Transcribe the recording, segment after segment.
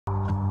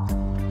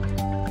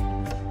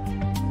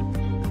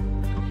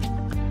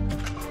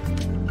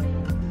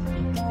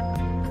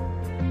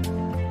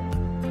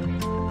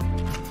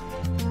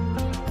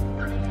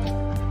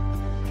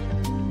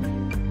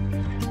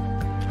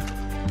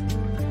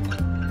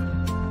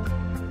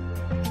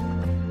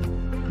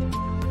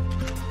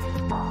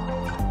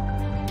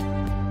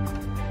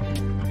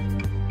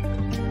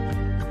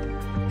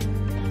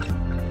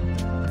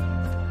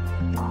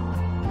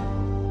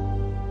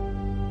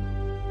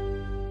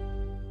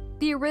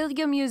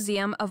Orillia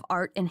Museum of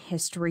Art and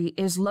History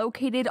is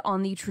located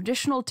on the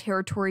traditional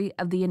territory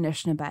of the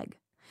Anishinaabeg.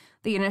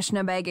 The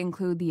Anishinaabeg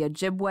include the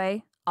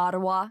Ojibwe,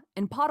 Ottawa,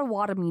 and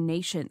Potawatomi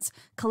nations,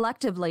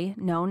 collectively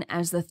known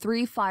as the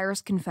Three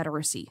Fires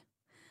Confederacy.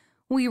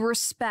 We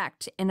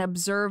respect and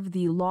observe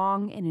the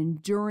long and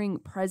enduring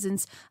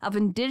presence of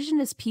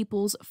Indigenous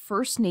peoples,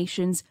 First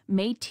Nations,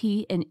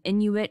 Métis, and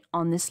Inuit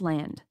on this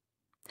land.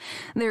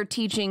 Their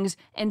teachings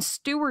and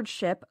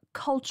stewardship,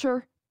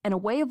 culture, and a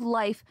way of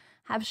life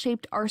have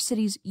shaped our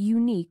city's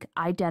unique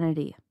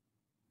identity.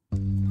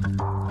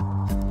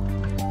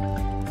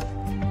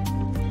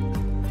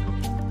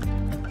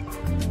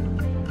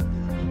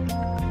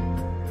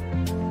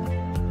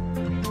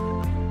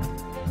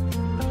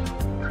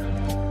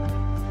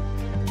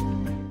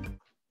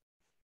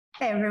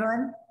 Hey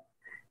everyone,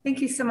 thank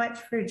you so much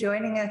for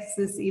joining us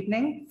this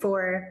evening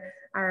for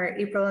our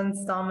April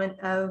installment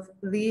of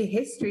the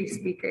History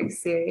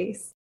Speakers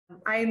Series.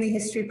 I am the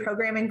History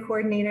Programming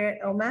Coordinator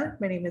at OMAH.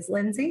 My name is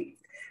Lindsay,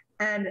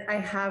 and I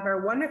have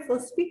our wonderful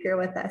speaker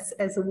with us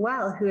as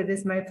well, who it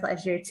is my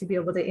pleasure to be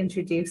able to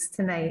introduce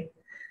tonight.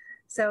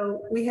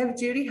 So we have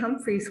Judy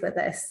Humphries with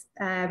us.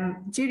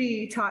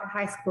 Judy taught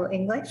high school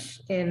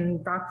English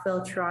in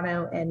Brockville,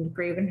 Toronto, and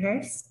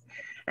Gravenhurst.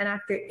 And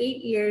after 8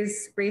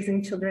 years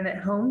raising children at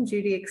home,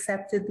 Judy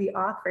accepted the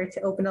offer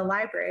to open a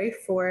library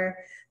for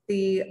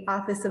the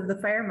Office of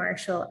the Fire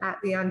Marshal at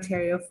the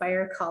Ontario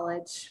Fire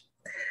College.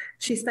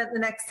 She spent the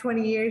next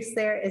 20 years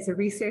there as a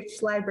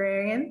research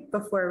librarian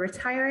before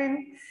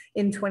retiring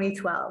in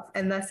 2012,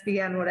 and thus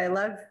began what I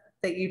love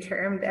that you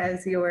termed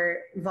as your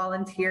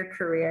volunteer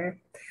career,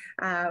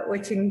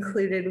 which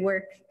included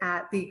work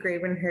at the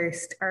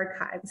Gravenhurst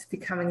Archives,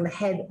 becoming the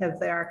head of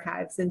the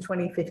archives in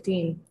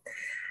 2015.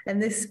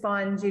 And this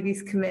spawned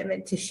Judy's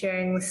commitment to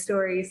sharing the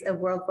stories of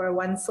World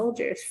War I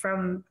soldiers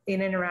from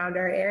in and around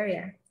our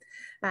area,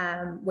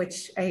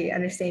 which I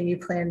understand you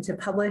plan to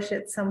publish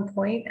at some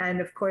point, and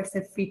of course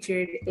have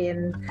featured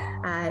in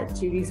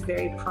Judy's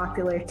very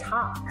popular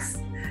talks.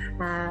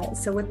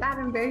 So with that,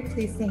 I'm very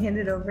pleased to hand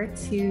it over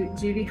to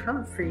Judy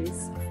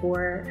Humphries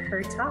for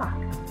her talk.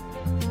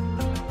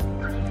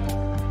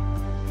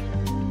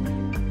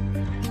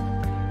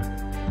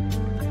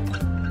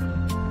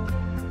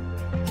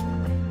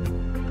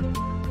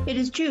 It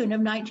is June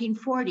of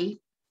 1940,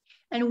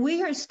 and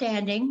we are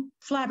standing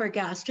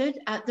flabbergasted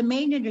at the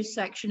main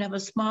intersection of a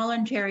small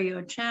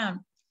Ontario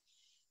town.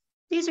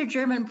 These are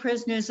German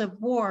prisoners of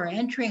war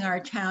entering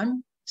our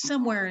town,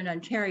 somewhere in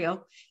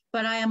Ontario,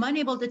 but I am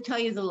unable to tell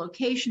you the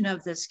location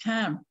of this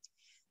town.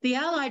 The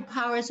Allied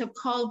powers have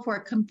called for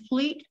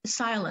complete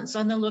silence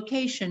on the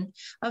location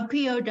of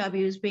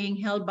POWs being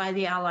held by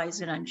the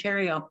Allies in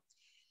Ontario.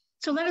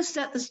 So let us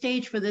set the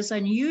stage for this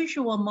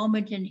unusual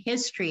moment in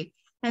history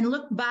and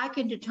look back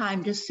into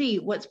time to see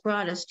what's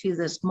brought us to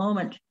this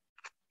moment.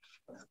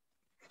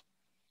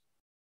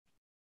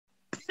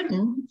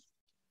 Britain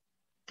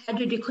had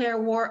to declare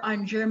war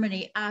on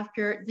Germany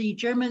after the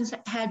Germans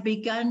had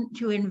begun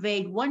to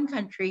invade one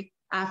country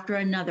after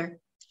another.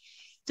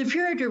 The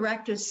Führer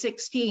Directive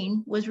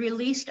 16 was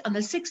released on the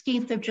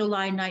 16th of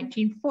July,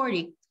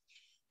 1940.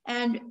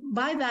 And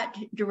by that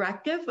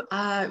directive,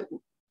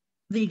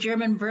 the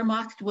German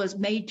Wehrmacht was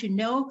made to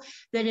know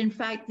that, in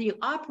fact, the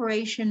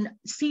Operation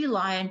Sea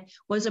Lion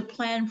was a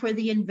plan for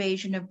the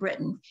invasion of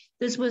Britain.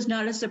 This was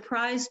not a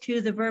surprise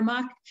to the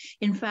Wehrmacht.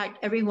 In fact,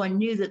 everyone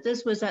knew that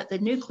this was at the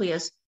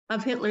nucleus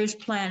of Hitler's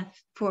plan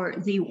for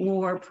the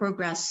war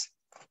progress.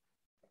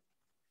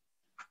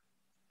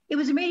 It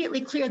was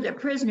immediately clear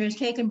that prisoners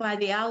taken by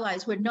the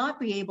Allies would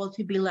not be able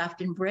to be left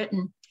in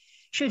Britain.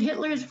 Should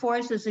Hitler's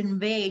forces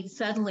invade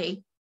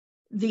suddenly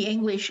the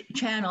English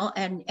Channel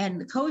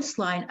and the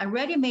coastline, a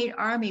ready-made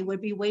army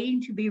would be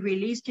waiting to be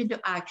released into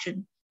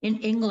action in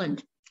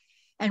England.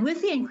 And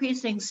with the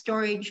increasing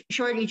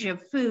shortage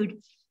of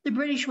food, the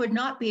British would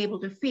not be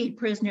able to feed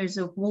prisoners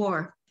of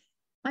war.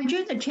 On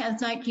June the 10th,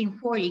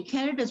 1940,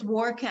 Canada's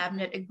War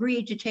Cabinet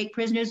agreed to take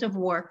prisoners of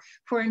war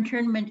for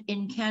internment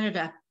in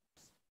Canada.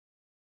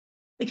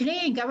 The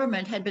Canadian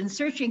government had been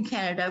searching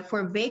Canada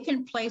for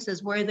vacant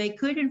places where they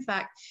could, in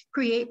fact,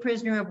 create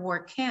prisoner of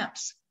war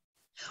camps.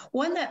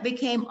 One that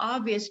became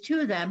obvious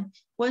to them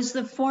was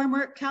the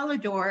former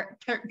Calidore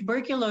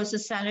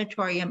tuberculosis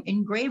sanatorium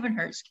in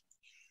Gravenhurst.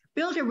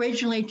 Built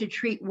originally to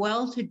treat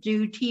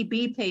well-to-do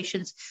TB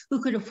patients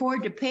who could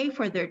afford to pay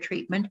for their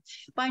treatment,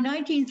 by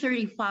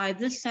 1935,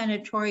 this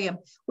sanatorium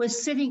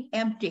was sitting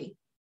empty.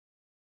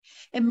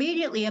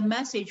 Immediately, a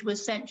message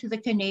was sent to the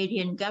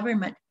Canadian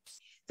government.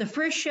 The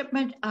first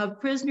shipment of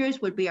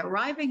prisoners would be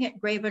arriving at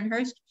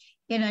Gravenhurst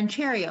in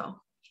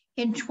Ontario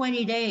in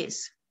 20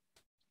 days.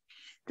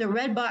 The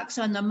red box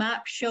on the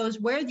map shows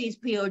where these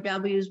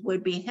POWs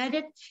would be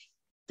headed.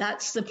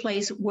 That's the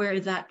place where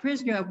that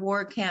prisoner of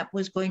war camp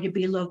was going to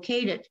be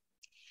located.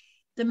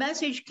 The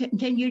message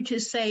continued to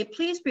say,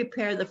 please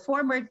prepare the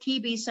former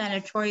TB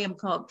sanatorium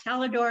called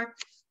Calidore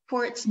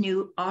for its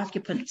new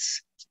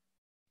occupants.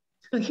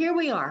 So here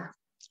we are.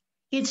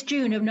 It's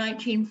June of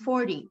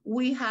 1940.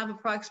 We have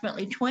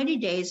approximately 20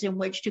 days in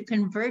which to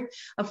convert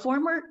a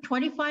former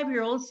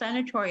 25-year-old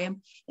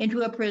sanatorium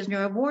into a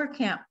prisoner of war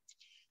camp.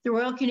 The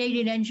Royal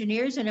Canadian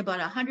Engineers and about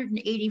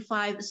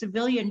 185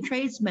 civilian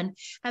tradesmen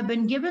have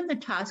been given the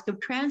task of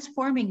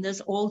transforming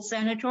this old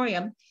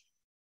sanatorium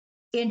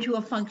into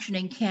a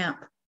functioning camp.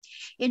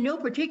 In no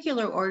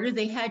particular order,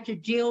 they had to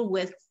deal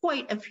with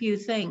quite a few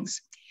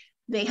things.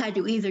 They had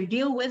to either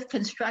deal with,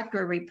 construct,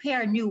 or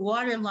repair new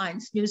water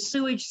lines, new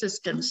sewage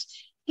systems,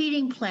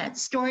 heating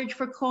plants, storage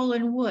for coal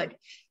and wood,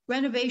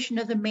 renovation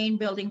of the main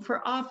building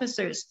for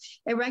officers,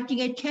 erecting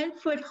a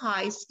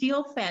 10-foot-high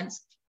steel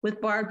fence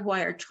with barbed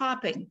wire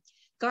topping,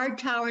 guard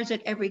towers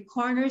at every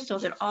corner so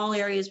that all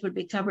areas would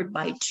be covered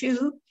by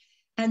two,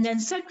 and then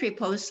sentry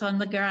posts on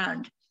the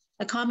ground,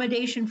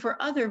 accommodation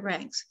for other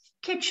ranks,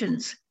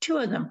 kitchens, 2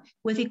 of them,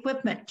 with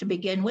equipment to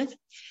begin with,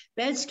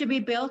 beds to be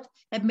built,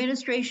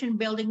 administration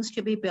buildings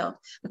to be built,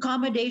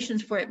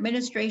 accommodations for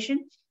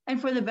administration and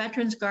for the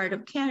Veterans Guard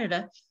of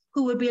Canada,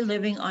 who would be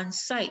living on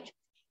site.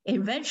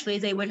 Eventually,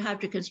 they would have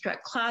to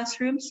construct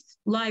classrooms,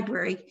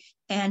 library,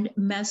 and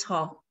mess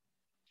hall.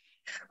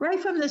 Right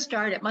from the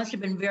start, it must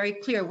have been very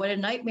clear what a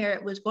nightmare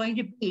it was going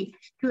to be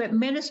to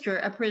administer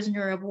a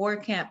prisoner of war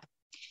camp.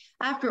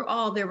 After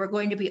all, there were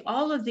going to be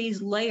all of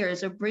these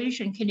layers of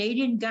British and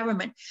Canadian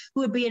government who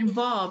would be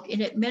involved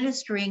in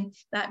administering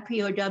that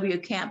POW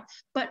camp,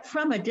 but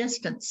from a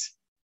distance.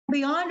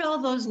 Beyond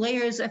all those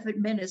layers of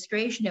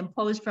administration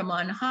imposed from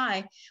on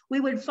high, we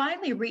would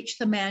finally reach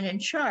the man in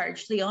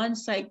charge, the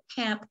on-site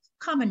camp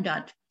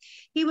commandant.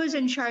 He was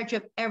in charge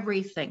of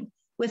everything,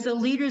 with the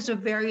leaders of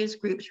various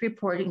groups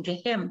reporting to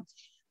him.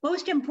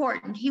 Most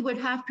important, he would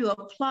have to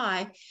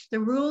apply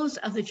the rules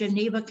of the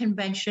Geneva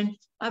Convention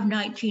of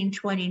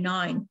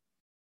 1929.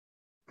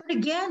 But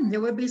again, there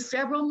would be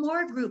several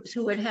more groups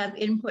who would have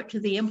input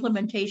to the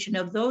implementation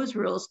of those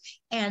rules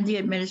and the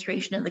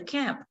administration of the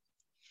camp.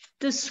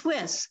 The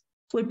Swiss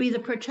would be the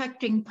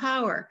protecting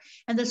power,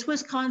 and the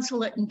Swiss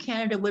consulate in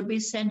Canada would be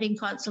sending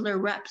consular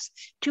reps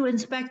to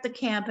inspect the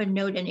camp and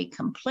note any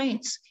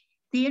complaints.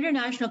 The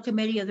International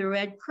Committee of the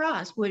Red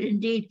Cross would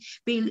indeed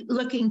be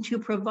looking to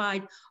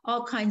provide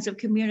all kinds of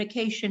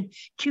communication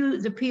to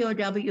the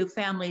POW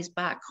families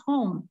back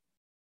home.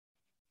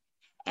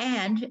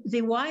 And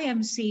the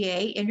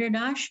YMCA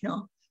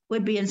International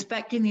would be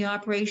inspecting the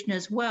operation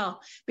as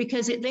well,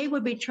 because they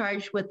would be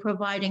charged with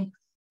providing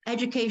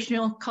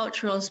educational,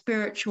 cultural,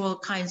 spiritual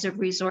kinds of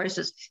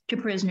resources to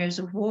prisoners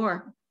of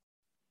war.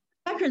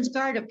 Veterans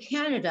Guard of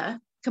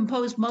Canada,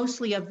 composed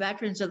mostly of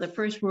veterans of the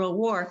First World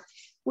War,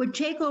 would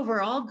take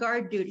over all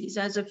guard duties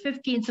as of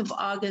 15th of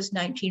August,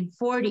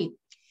 1940.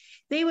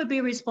 They would be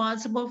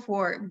responsible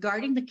for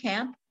guarding the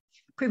camp,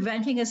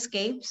 preventing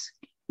escapes,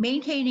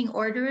 maintaining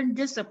order and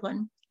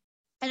discipline,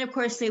 and of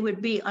course, they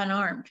would be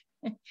unarmed.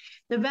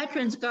 The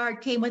Veterans Guard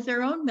came with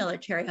their own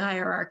military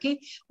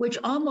hierarchy, which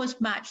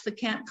almost matched the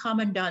camp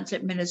commandant's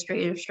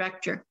administrative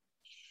structure.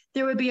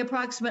 There would be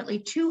approximately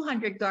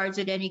 200 guards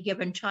at any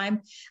given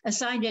time,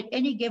 assigned at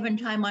any given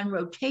time on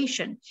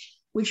rotation,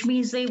 which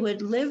means they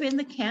would live in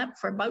the camp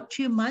for about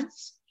 2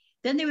 months.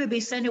 Then they would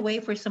be sent away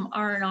for some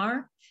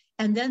R&R,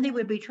 and then they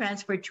would be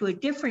transferred to a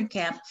different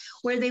camp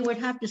where they would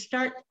have to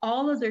start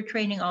all of their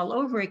training all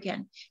over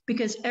again,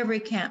 because every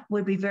camp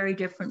would be very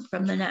different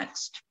from the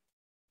next.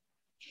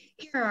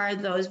 Here are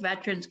those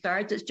Veterans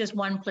Guards. It's just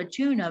one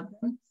platoon of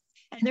them,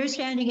 and they're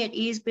standing at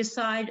ease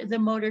beside the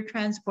motor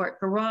transport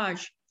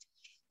garage.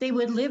 They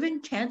would live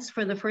in tents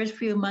for the first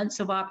few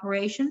months of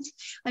operations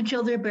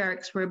until their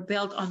barracks were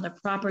built on the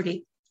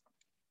property.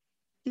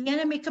 The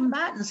enemy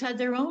combatants had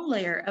their own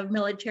layer of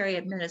military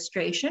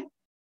administration.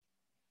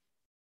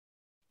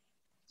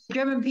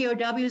 German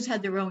POWs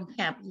had their own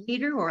camp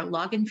leader, or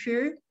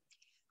Lagenführer,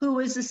 who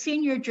was the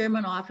senior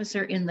German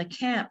officer in the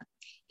camp.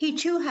 He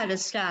too had a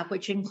staff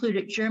which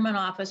included German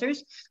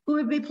officers who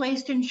would be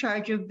placed in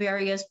charge of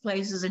various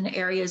places and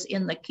areas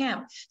in the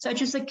camp,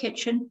 such as the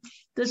kitchen,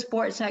 the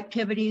sports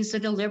activities, the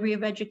delivery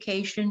of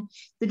education,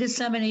 the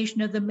dissemination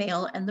of the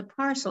mail and the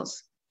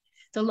parcels.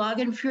 The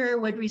Lagenführer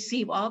would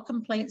receive all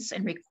complaints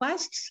and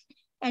requests,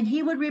 and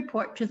he would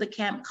report to the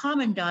camp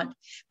commandant,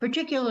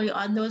 particularly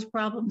on those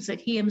problems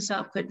that he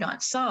himself could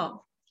not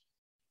solve.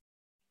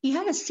 He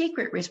had a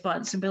secret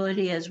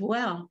responsibility as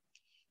well.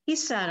 He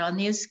sat on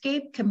the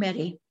escape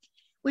committee,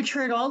 which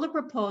heard all the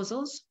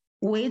proposals,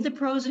 weighed the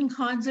pros and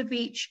cons of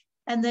each,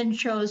 and then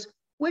chose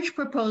which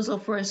proposal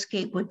for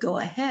escape would go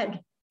ahead.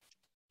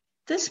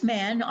 This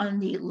man on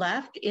the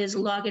left is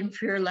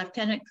Lagenführer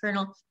Lieutenant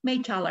Colonel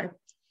Maytaler.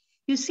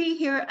 You see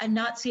here a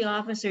Nazi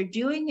officer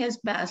doing his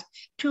best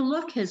to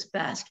look his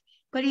best,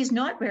 but he's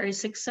not very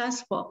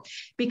successful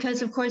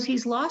because, of course,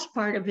 he's lost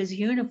part of his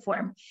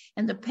uniform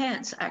and the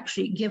pants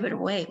actually give it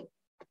away.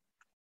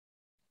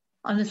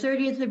 On the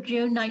 30th of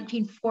June,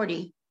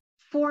 1940,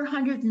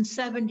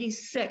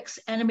 476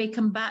 enemy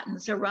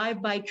combatants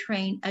arrived by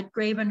train at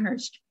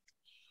Gravenhurst.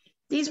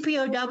 These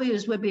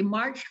POWs would be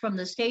marched from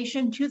the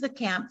station to the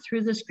camp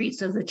through the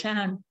streets of the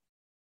town.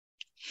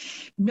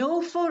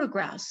 No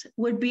photographs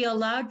would be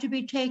allowed to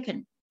be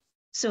taken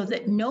so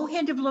that no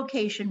hint of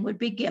location would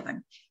be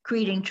given,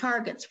 creating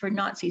targets for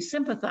Nazi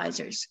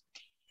sympathizers.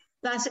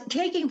 Thus,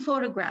 taking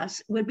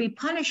photographs would be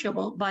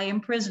punishable by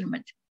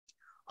imprisonment.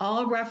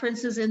 All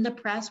references in the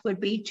press would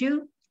be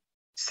to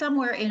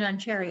somewhere in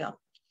Ontario.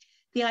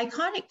 The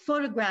iconic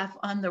photograph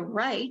on the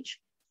right,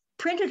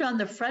 printed on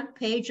the front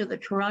page of the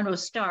Toronto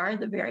Star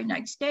the very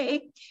next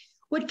day,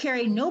 would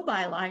carry no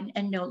byline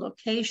and no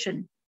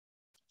location.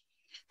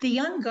 The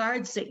young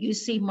guards that you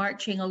see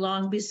marching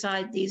along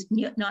beside these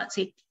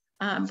Nazi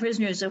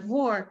prisoners of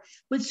war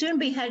would soon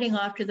be heading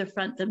off to the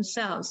front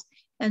themselves,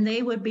 and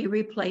they would be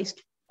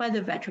replaced by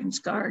the Veterans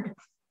Guard.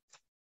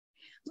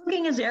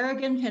 Looking as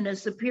arrogant and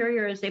as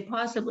superior as they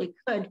possibly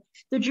could,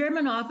 the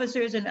German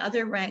officers and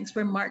other ranks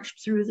were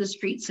marched through the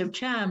streets of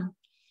town,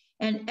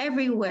 and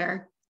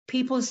everywhere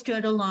people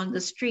stood along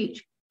the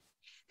street.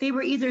 They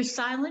were either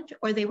silent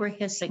or they were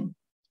hissing.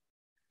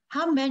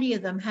 How many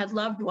of them had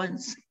loved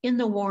ones in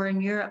the war in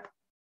Europe?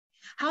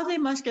 How they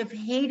must have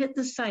hated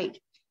the sight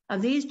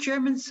of these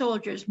German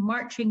soldiers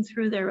marching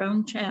through their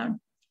own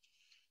town.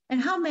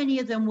 And how many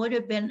of them would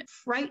have been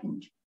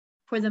frightened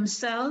for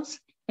themselves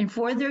and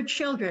for their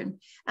children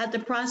at the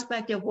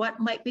prospect of what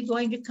might be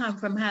going to come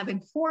from having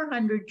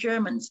 400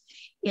 Germans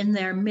in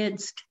their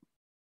midst.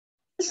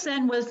 This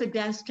then was the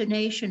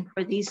destination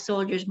for these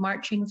soldiers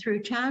marching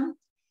through town.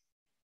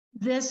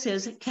 This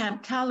is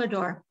Camp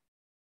Calidor.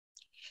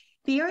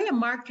 The area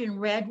marked in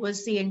red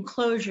was the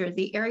enclosure,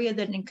 the area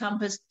that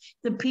encompassed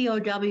the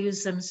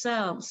POWs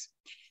themselves.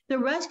 The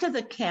rest of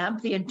the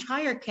camp, the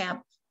entire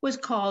camp, was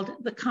called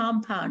the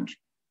compound.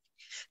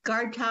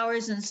 Guard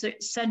towers and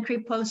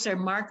sentry posts are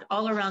marked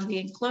all around the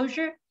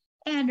enclosure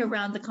and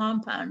around the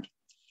compound.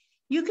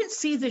 You can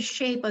see the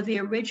shape of the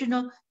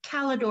original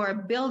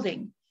Calidor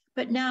building,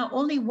 but now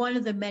only one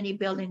of the many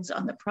buildings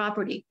on the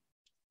property.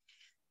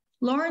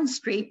 Lawrence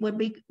Street would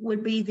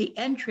be the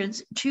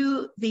entrance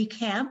to the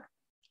camp,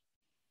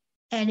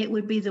 and it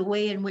would be the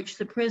way in which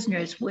the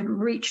prisoners would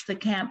reach the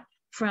camp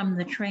from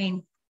the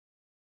train.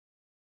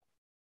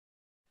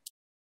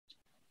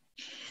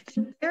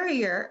 The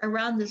barrier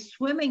around the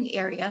swimming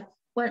area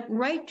went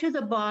right to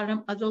the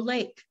bottom of the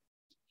lake.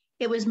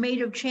 It was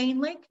made of chain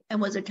link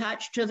and was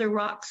attached to the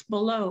rocks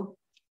below.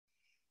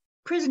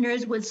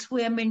 Prisoners would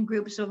swim in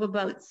groups of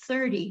about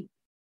 30.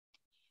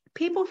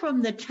 People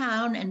from the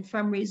town and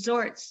from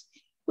resorts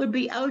would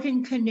be out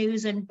in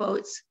canoes and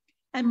boats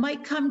and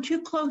might come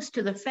too close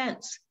to the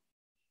fence.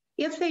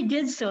 If they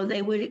did so,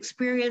 they would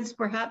experience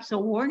perhaps a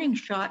warning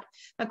shot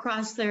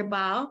across their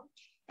bow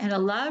and a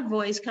loud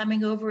voice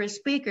coming over a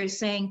speaker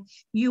saying,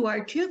 "You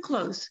are too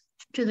close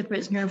to the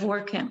prisoner of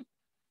war camp."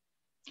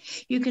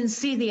 You can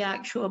see the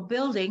actual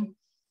building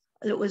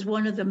that was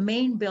one of the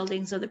main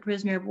buildings of the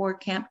prisoner of war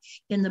camp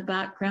in the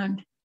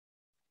background.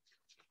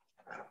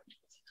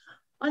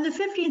 On the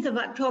 15th of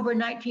October,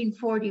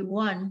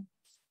 1941,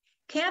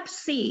 Camp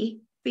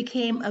C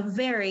became a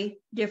very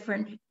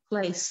different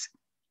place.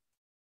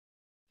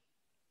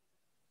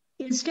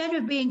 Instead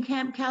of being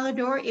Camp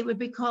Calidor, it would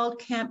be called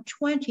Camp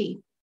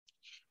 20,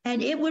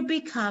 and it would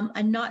become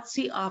a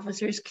Nazi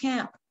officers'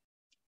 camp.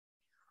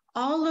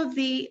 All of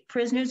the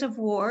prisoners of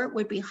war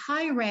would be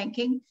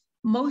high-ranking,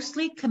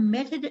 mostly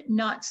committed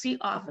Nazi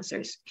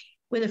officers,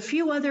 with a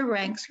few other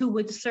ranks who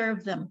would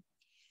serve them.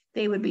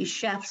 They would be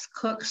chefs,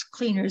 cooks,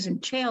 cleaners,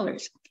 and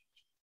tailors.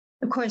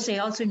 Of course, they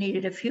also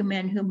needed a few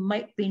men who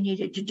might be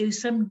needed to do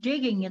some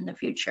digging in the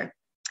future.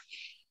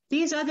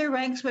 These other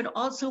ranks would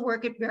also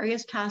work at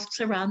various tasks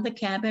around the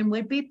camp and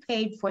would be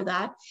paid for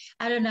that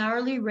at an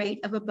hourly rate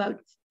of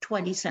about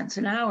 20 cents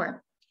an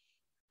hour.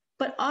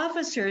 But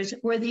officers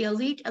were the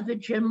elite of the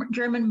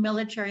German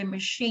military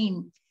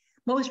machine.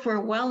 Most were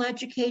well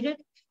educated.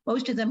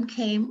 Most of them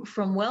came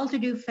from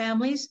well-to-do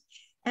families.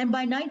 And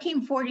by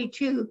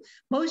 1942,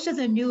 most of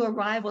the new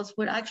arrivals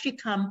would actually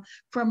come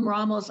from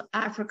Rommel's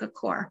Africa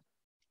Corps.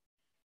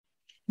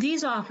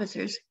 These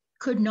officers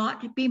could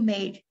not be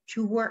made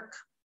to work.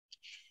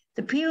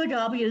 The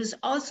POWs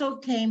also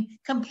came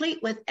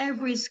complete with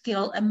every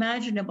skill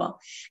imaginable.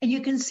 And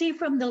you can see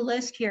from the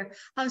list here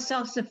how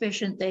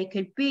self-sufficient they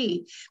could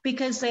be,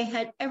 because they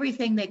had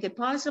everything they could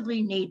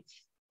possibly need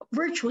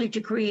virtually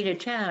to create a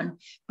town,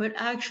 but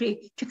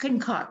actually to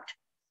concoct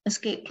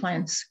escape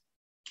plans.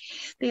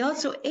 They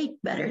also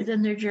ate better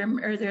than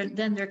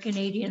their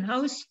Canadian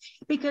hosts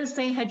because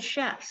they had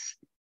chefs,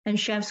 and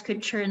chefs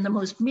could turn the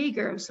most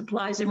meager of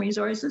supplies and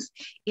resources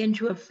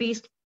into a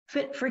feast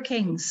fit for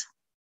kings.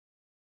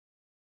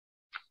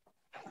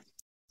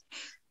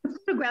 The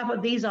photograph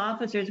of these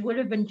officers would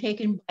have been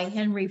taken by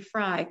Henry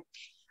Fry,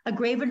 a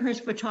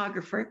Gravenhurst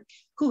photographer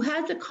who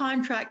had the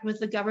contract with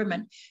the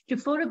government to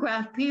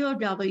photograph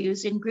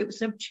POWs in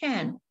groups of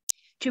 10,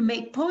 to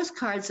make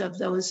postcards of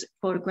those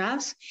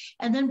photographs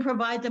and then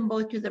provide them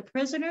both to the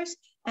prisoners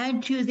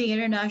and to the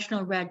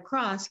International Red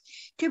Cross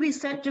to be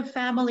sent to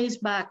families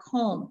back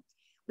home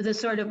with a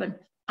sort of an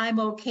 "I'm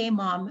okay,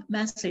 Mom"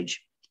 message.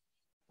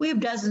 We have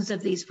dozens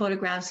of these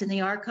photographs in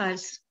the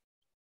archives.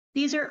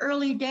 These are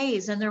early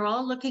days and they're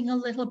all looking a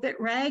little bit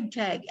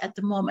ragtag at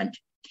the moment.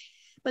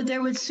 but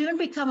there would soon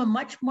become a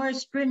much more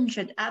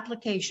stringent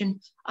application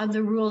of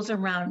the rules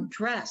around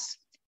dress.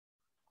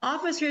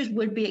 Officers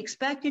would be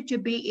expected to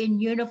be in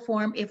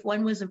uniform if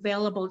one was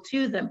available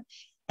to them.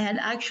 And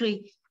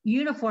actually,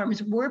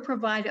 uniforms were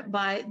provided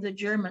by the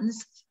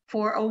Germans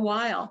for a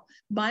while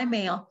by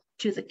mail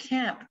to the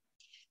camp.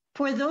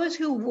 For those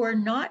who were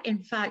not,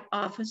 in fact,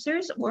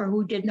 officers or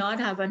who did not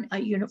have a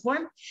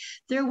uniform,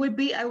 there would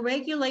be a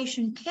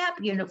regulation camp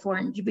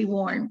uniform to be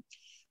worn: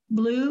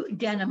 blue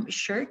denim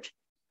shirt,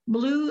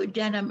 blue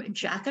denim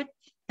jacket,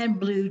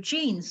 and blue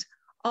jeans,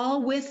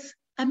 all with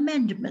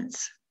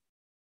amendments.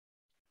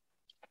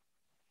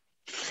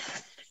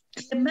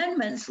 The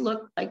amendments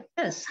looked like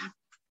this.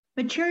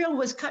 Material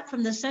was cut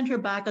from the center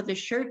back of the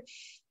shirt,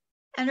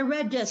 and a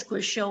red disc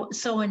was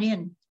sewn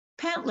in.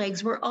 Pant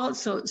legs were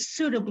also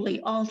suitably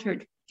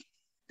altered.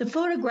 The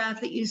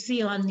photograph that you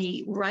see on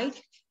the right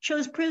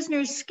shows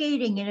prisoners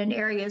skating in an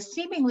area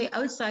seemingly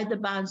outside the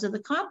bounds of the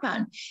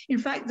compound. In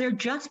fact, they're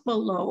just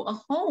below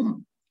a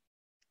home.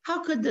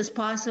 How could this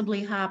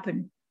possibly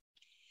happen?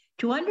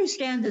 To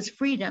understand this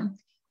freedom,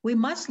 we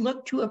must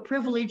look to a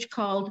privilege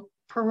called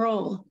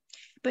parole,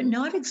 but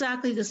not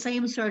exactly the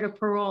same sort of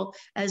parole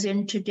as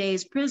in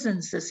today's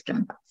prison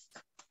system.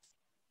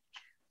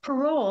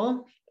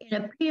 Parole in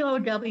a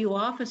POW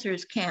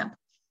officers' camp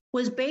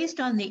was based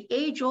on the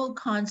age-old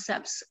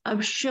concepts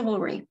of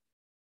chivalry.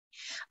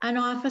 An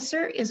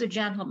officer is a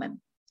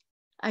gentleman.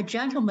 A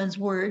gentleman's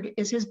word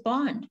is his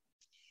bond.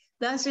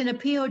 Thus, in a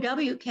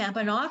POW camp,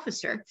 an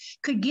officer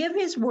could give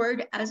his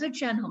word as a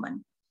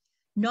gentleman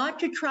not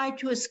to try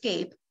to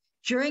escape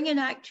during an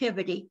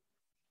activity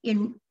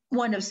in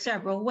one of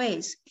several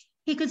ways.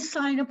 He could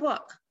sign a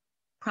book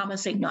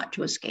promising not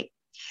to escape.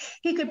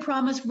 He could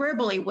promise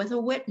verbally with a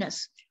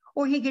witness,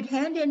 or he could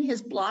hand in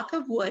his block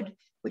of wood,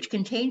 which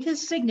contained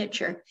his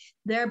signature,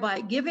 thereby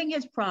giving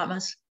his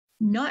promise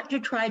not to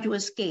try to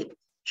escape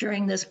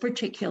during this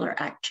particular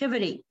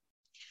activity.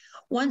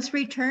 Once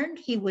returned,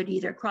 he would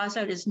either cross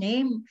out his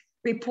name,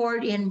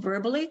 report in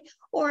verbally,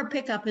 or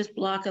pick up his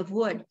block of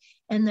wood,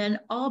 and then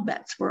all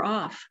bets were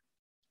off.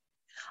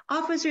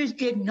 Officers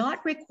did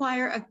not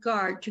require a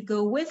guard to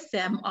go with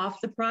them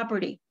off the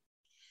property,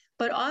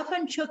 but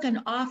often took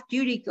an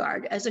off-duty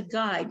guard as a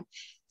guide,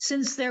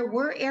 since there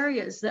were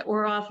areas that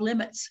were off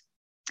limits.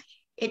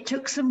 It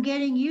took some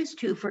getting used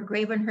to for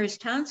Gravenhurst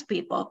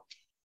townspeople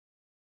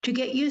to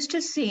get used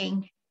to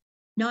seeing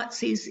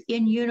Nazis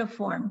in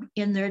uniform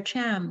in their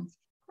town.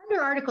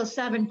 Under Article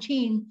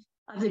 17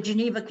 of the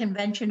Geneva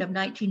Convention of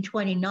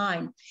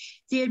 1929,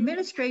 the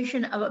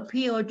administration of a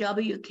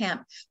POW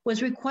camp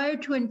was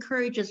required to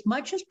encourage as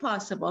much as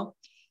possible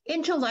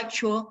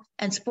intellectual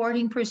and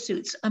sporting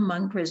pursuits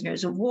among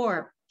prisoners of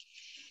war.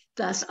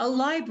 Thus, a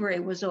library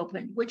was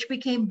opened, which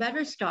became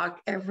better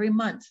stocked every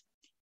month.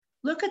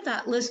 Look at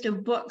that list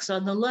of books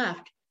on the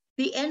left,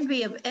 the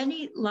envy of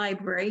any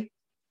library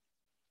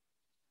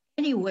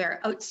anywhere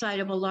outside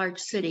of a large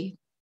city.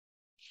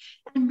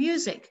 And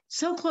music,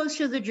 so close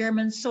to the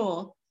German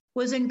soul,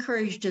 was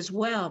encouraged as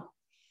well.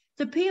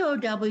 The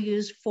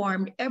POWs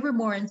formed ever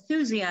more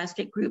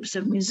enthusiastic groups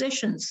of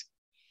musicians.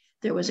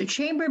 There was a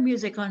chamber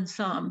music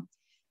ensemble,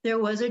 there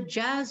was a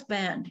jazz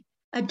band,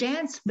 a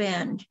dance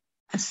band,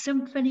 a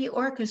symphony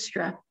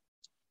orchestra.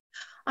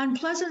 On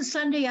pleasant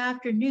Sunday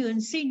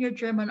afternoons, senior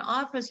German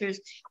officers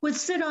would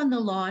sit on the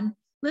lawn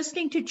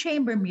listening to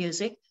chamber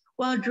music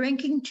while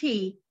drinking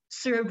tea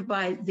served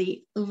by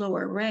the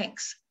lower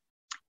ranks.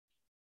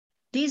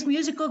 These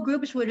musical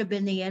groups would have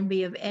been the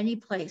envy of any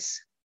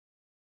place.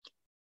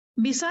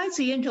 Besides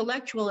the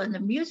intellectual and the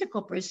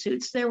musical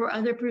pursuits, there were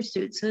other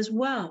pursuits as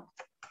well.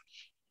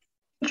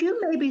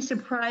 You may be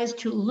surprised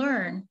to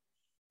learn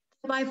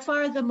that by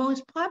far the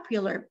most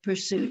popular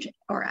pursuit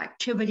or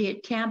activity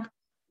at camp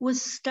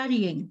was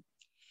studying,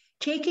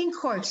 taking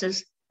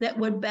courses that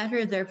would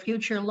better their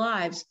future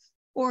lives,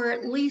 or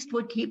at least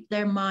would keep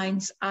their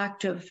minds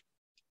active.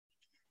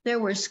 There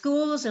were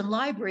schools and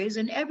libraries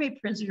in every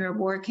prisoner of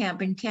war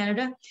camp in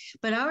Canada,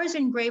 but ours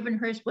in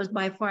Gravenhurst was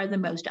by far the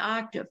most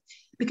active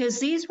because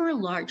these were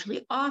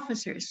largely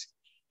officers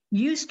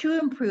used to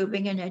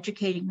improving and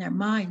educating their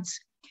minds.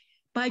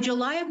 By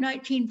July of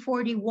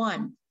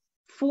 1941,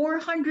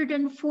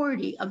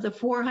 440 of the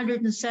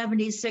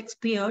 476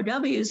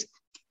 POWs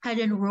had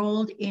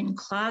enrolled in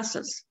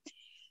classes.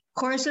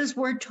 Courses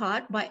were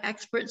taught by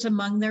experts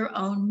among their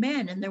own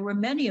men, and there were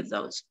many of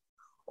those,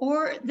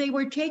 or they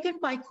were taken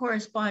by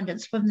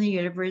correspondents from the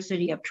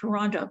University of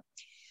Toronto.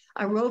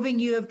 A roving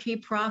U of T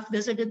prof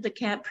visited the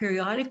camp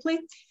periodically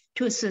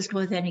to assist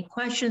with any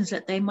questions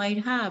that they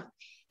might have.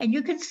 And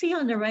you can see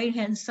on the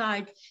right-hand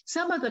side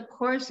some of the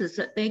courses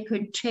that they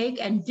could take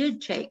and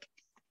did take.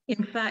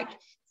 In fact,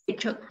 they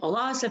took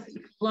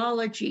philosophy,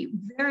 philology,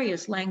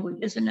 various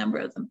languages, a number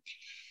of them,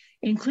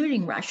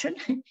 including Russian.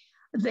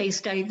 They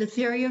studied the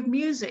theory of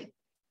music,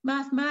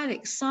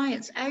 mathematics,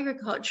 science,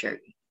 agriculture,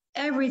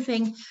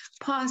 everything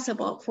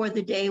possible for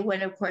the day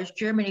when, of course,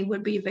 Germany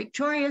would be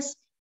victorious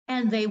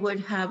and they would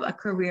have a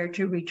career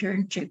to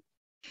return to.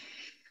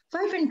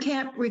 Life in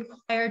camp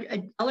required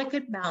a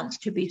delicate balance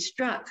to be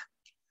struck.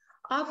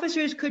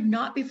 Officers could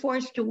not be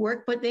forced to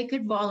work, but they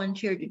could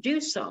volunteer to do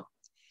so.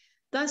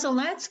 Thus, a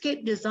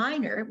landscape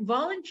designer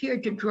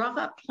volunteered to draw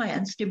up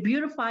plans to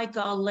beautify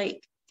Gull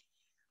Lake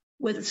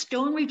with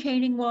stone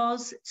retaining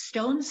walls,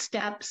 stone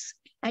steps,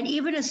 and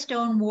even a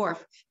stone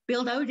wharf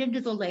built out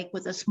into the lake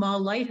with a small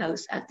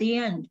lighthouse at the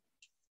end.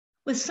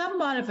 With some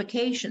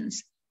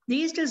modifications,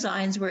 these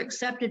designs were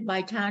accepted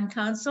by town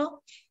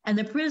council, and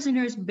the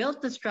prisoners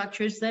built the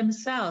structures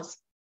themselves,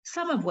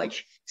 some of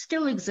which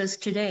still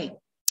exist today.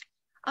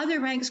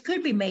 Other ranks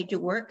could be made to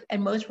work,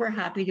 and most were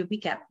happy to be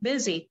kept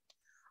busy.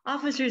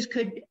 Officers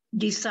could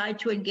decide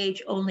to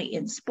engage only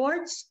in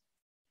sports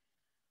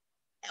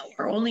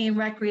or only in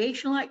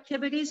recreational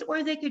activities,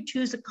 or they could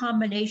choose a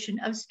combination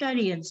of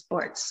study and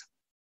sports.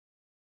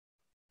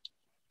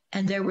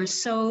 And there were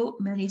so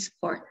many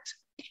sports.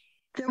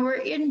 There were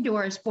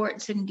indoor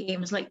sports and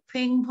games like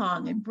ping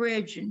pong and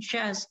bridge and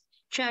chess,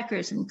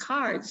 checkers and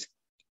cards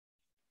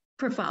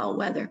for foul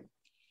weather.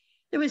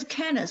 There was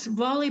tennis,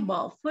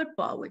 volleyball,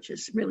 football, which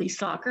is really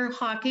soccer,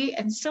 hockey,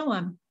 and so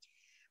on.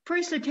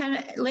 First,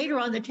 later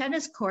on, the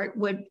tennis court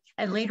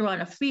and later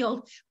on a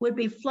field would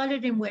be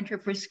flooded in winter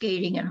for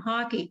skating and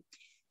hockey.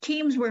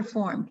 Teams were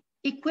formed,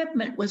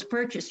 equipment was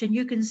purchased, and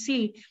you can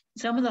see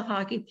some of the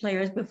hockey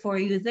players before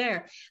you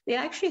there. They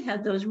actually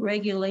had those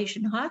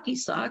regulation hockey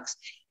socks.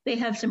 They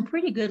have some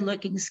pretty good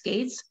looking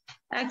skates,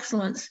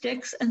 excellent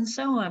sticks, and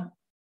so on.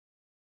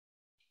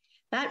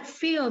 That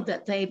field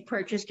that they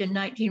purchased in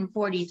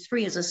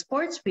 1943 as a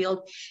sports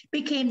field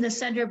became the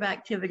center of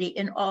activity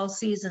in all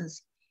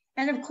seasons.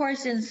 And of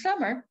course, in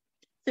summer,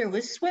 there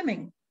was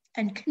swimming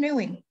and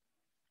canoeing.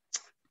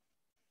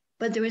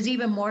 But there was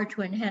even more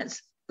to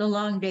enhance the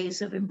long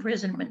days of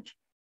imprisonment.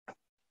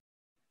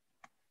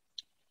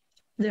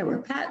 There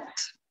were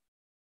pets.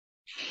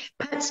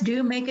 Pets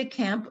do make a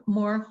camp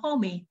more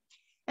homey.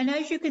 And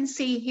as you can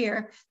see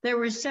here, there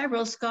were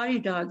several Scotty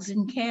dogs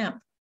in camp.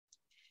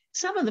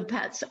 Some of the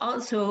pets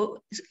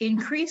also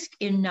increased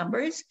in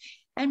numbers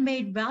and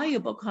made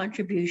valuable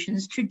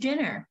contributions to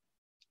dinner.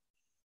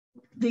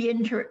 The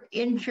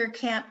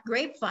inter-camp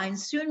grapevine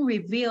soon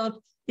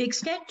revealed the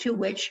extent to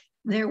which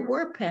there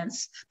were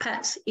pets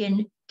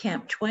in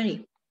Camp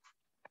 20.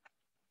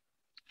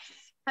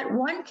 At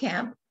one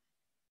camp,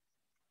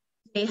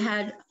 they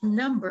had a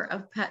number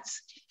of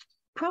pets,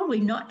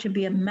 probably not to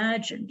be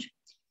imagined.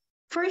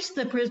 First,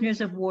 the prisoners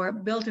of war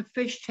built a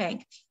fish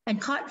tank and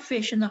caught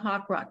fish in the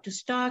hot rock to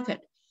stock it.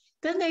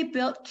 Then they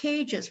built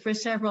cages for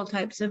several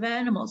types of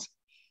animals.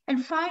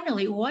 And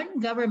finally,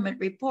 one government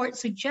report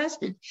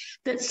suggested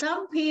that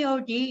some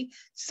POW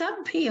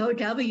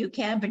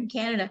camp in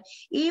Canada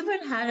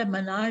even had a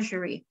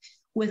menagerie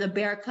with a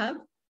bear cub,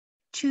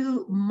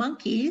 2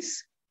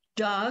 monkeys,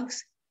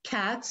 dogs,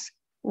 cats,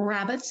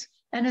 rabbits,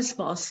 and a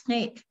small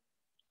snake.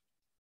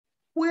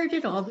 Where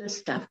did all this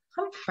stuff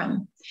come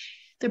from?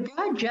 The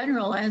broad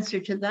general answer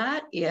to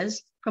that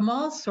is from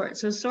all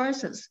sorts of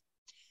sources.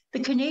 The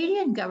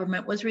Canadian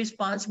government was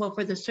responsible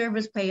for the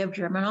service pay of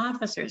German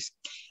officers.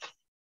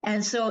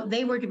 And so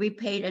they were to be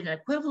paid an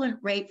equivalent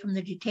rate from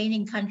the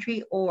detaining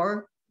country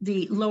or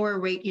the lower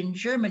rate in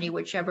Germany,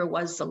 whichever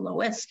was the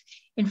lowest.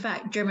 In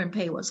fact, German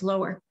pay was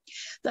lower.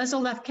 Thus, a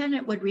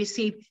lieutenant would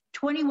receive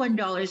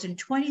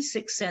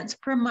 $21.26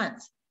 per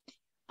month.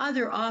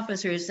 Other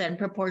officers then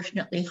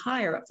proportionately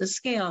higher up the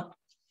scale.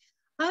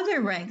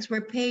 Other ranks were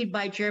paid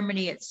by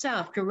Germany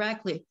itself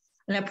directly,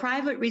 and a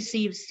private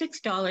received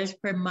 $6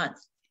 per month,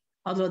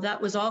 although that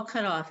was all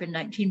cut off in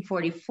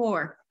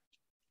 1944.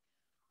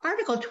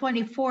 Article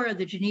 24 of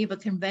the Geneva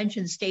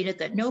Convention stated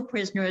that no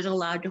prisoner is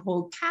allowed to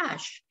hold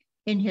cash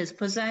in his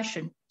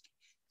possession.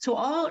 So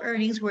all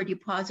earnings were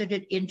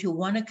deposited into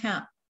one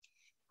account.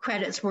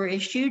 Credits were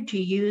issued to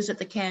use at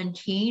the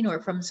canteen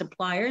or from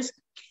suppliers,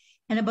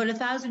 and about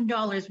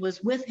 $1,000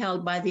 was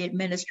withheld by the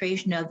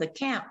administration of the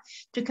camp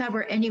to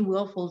cover any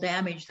willful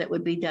damage that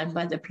would be done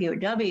by the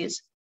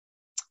POWs.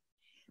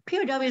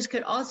 POWs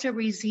could also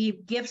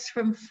receive gifts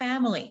from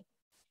family,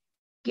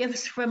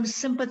 gifts from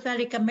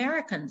sympathetic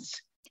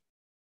Americans,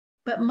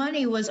 but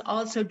money was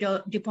also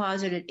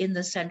deposited in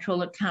the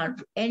central account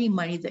for any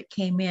money that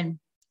came in.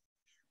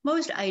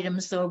 Most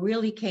items, though,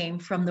 really came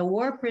from the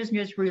War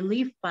Prisoners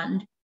Relief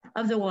Fund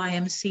of the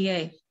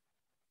YMCA.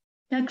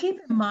 Now, keep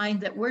in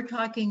mind that we're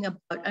talking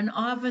about an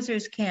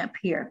officer's camp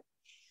here,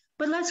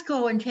 but let's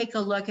go and take a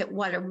look at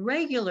what a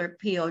regular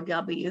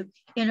POW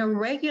in a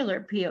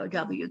regular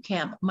POW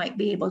camp might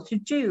be able to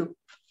do.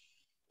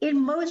 In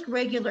most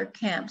regular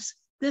camps,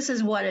 this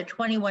is what a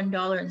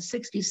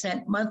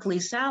 $21.60 monthly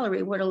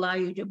salary would allow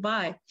you to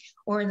buy,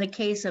 or in the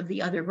case of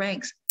the other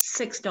ranks,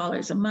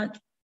 $6 a month.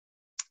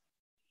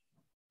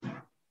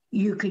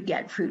 You could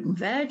get fruit and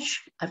veg,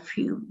 a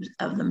few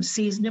of them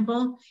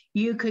seasonable.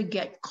 You could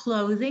get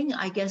clothing.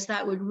 I guess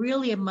that would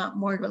really amount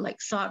more to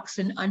like socks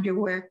and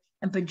underwear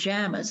and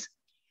pajamas.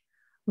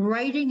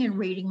 Writing and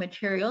reading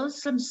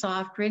materials, some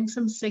soft drinks,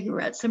 some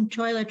cigarettes, some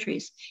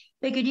toiletries.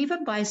 They could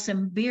even buy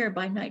some beer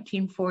by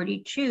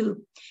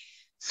 1942.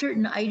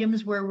 Certain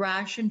items were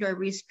rationed or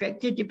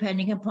restricted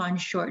depending upon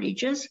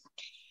shortages.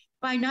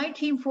 By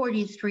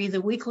 1943,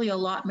 the weekly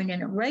allotment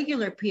in a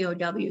regular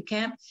POW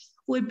camp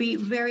would be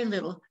very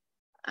little,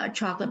 a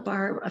chocolate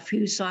bar, a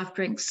few soft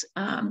drinks,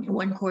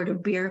 1 quart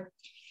of beer.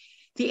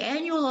 The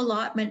annual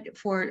allotment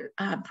for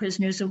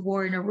prisoners of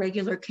war in a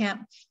regular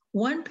camp,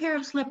 1 pair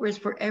of slippers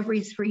for every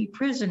 3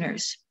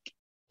 prisoners.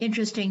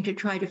 Interesting to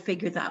try to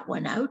figure that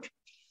one out.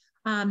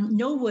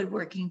 No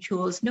woodworking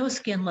tools, no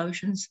skin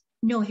lotions,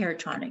 no hair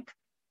tonic.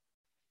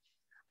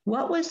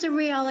 What was the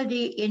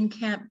reality in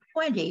Camp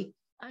 20,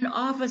 an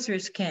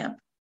officer's camp?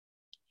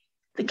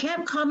 The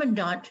camp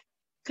commandant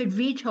could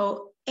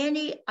veto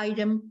any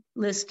item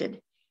listed,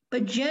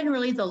 but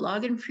generally the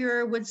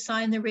Lagerführer would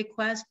sign the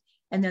request,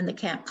 and then the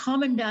camp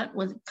commandant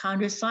would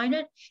countersign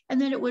it, and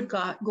then it would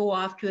go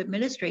off to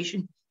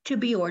administration to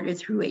be ordered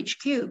through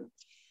HQ.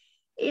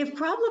 If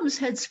problems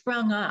had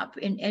sprung up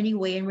in any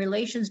way in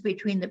relations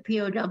between the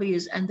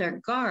POWs and their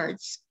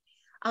guards,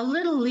 a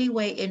little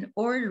leeway in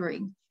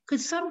ordering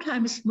could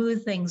sometimes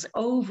smooth things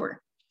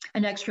over.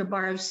 An extra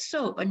bar of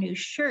soap, a new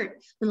shirt,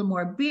 a little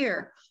more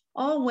beer,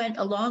 all went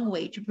a long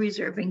way to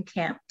preserving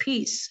camp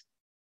peace.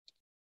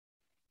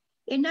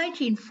 In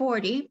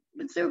 1940,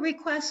 the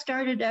request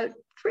started out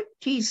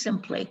pretty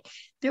simply.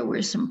 There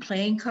were some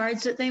playing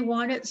cards that they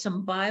wanted,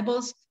 some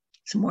Bibles,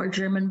 some more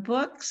German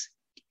books.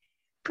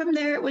 From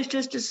there, it was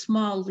just a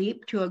small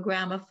leap to a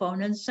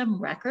gramophone and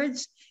some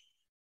records.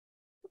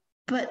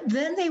 But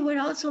then they would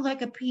also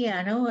like a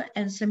piano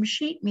and some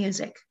sheet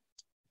music.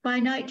 By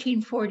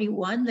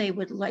 1941, they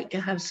would like to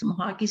have some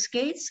hockey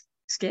skates,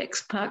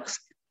 sticks, pucks,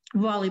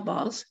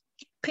 volleyballs,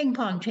 ping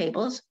pong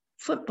tables,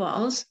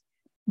 footballs,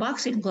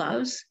 boxing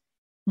gloves,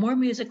 more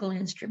musical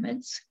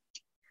instruments.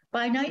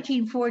 By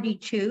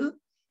 1942,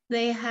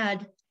 they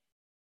had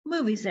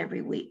movies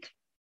every week,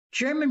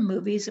 German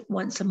movies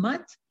once a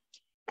month,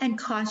 and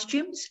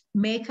costumes,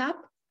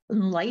 makeup,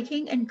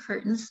 lighting, and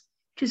curtains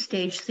to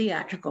stage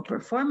theatrical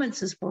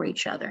performances for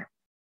each other.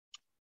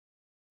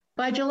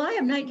 By July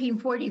of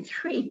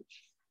 1943,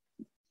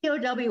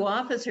 POW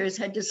officers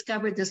had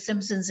discovered the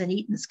Simpsons and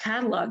Eaton's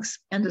catalogs,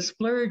 and the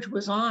splurge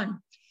was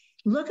on.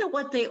 Look at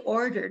what they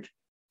ordered.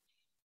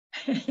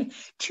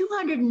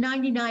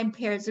 299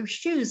 pairs of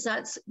shoes.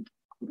 That's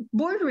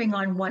bordering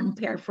on 1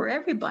 pair for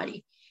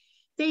everybody.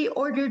 They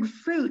ordered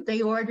fruit.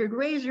 They ordered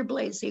razor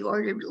blades. They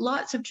ordered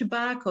lots of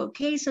tobacco,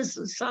 cases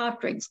of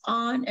soft drinks,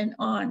 on and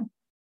on.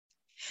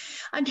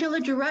 Until a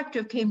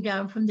directive came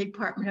down from the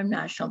Department of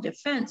National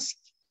Defense,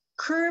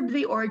 curbed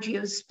the orgy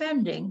of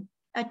spending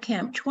at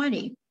Camp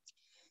 20.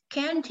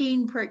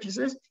 Canteen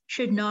purchases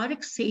should not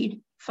exceed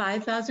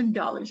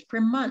 $5,000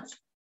 per month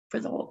for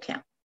the whole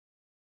camp.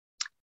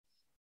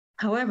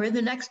 However,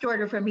 the next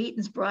order from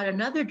Eaton's brought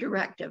another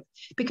directive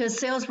because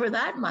sales for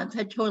that month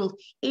had totaled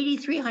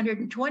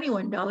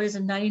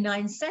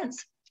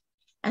 $8,321.99.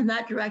 And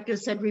that directive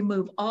said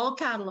remove all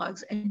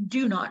catalogs and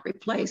do not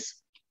replace.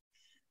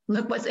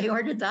 Look what they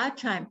ordered that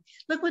time.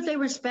 Look what they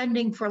were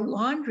spending for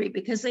laundry,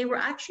 because they were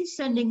actually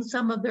sending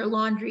some of their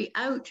laundry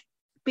out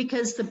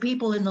because the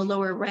people in the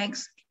lower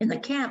ranks in the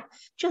camp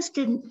just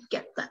didn't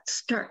get that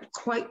start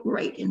quite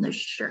right in the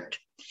shirt.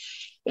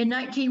 In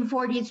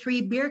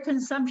 1943, beer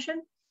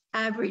consumption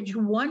averaged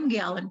 1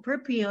 gallon per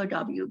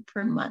POW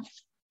per month.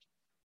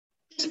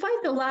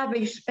 Despite the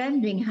lavish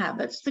spending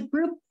habits, the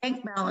group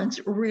bank balance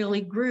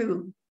really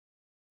grew.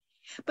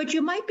 But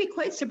you might be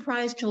quite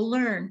surprised to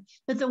learn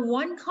that the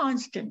one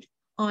constant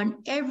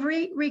on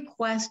every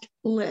request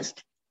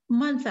list,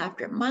 month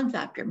after month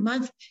after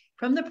month,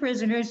 from the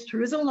prisoners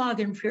through the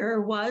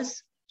Lagerführer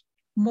was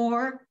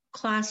more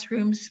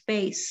classroom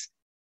space.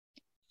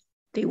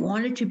 They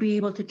wanted to be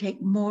able to take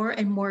more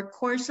and more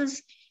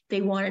courses.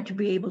 They wanted to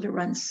be able to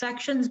run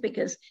sections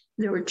because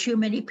there were too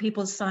many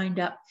people signed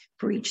up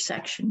for each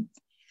section.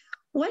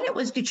 When it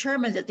was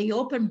determined that the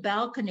open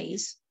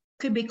balconies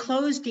could be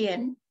closed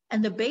in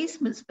and the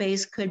basement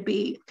space could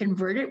be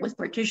converted with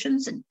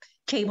partitions and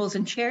tables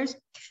and chairs,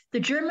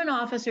 the German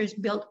officers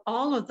built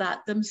all of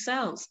that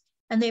themselves,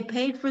 and they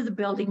paid for the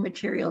building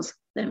materials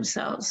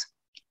themselves.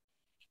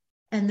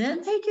 And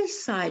then they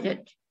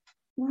decided,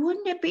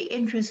 wouldn't it be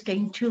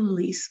interesting to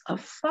lease a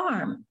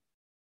farm?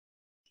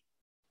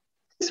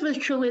 This was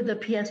truly the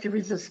pièce de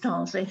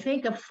résistance, I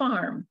think, a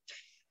farm.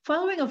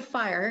 Following a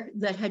fire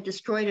that had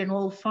destroyed an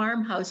old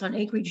farmhouse on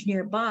acreage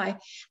nearby,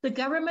 the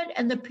government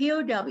and the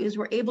POWs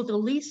were able to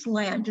lease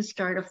land to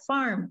start a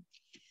farm.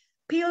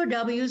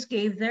 POWs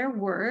gave their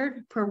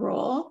word,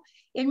 parole,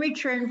 in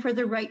return for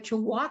the right to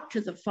walk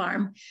to the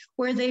farm,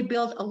 where they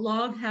built a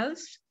log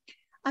house,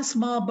 a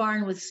small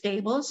barn with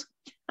stables,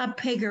 a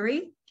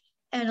piggery,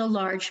 and a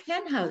large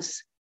hen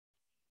house.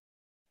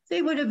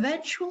 They would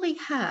eventually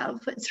have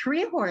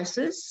 3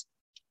 horses,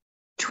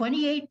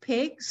 28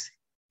 pigs,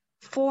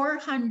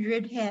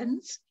 400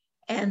 hens,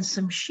 and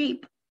some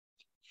sheep.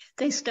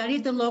 They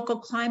studied the local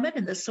climate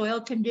and the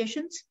soil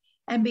conditions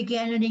and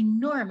began an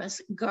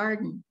enormous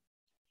garden.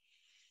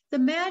 The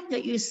man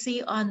that you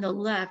see on the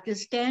left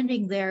is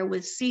standing there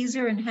with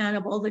Caesar and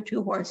Hannibal, the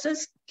 2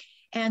 horses,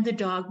 and the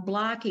dog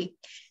Blackie.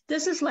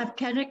 This is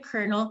Lieutenant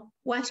Colonel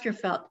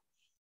Westerfeld,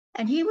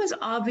 and he was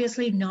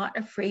obviously not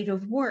afraid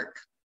of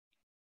work.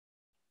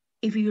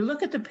 If you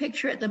look at the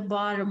picture at the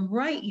bottom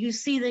right, you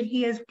see that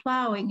he is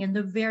plowing in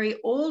the very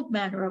old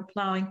manner of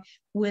plowing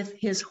with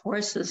his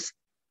horses.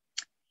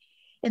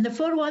 In the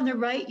photo on the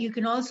right, you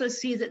can also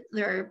see that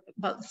there are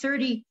about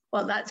 30,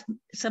 well, that's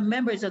some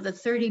members of the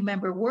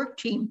 30-member work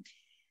team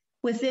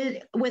with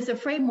the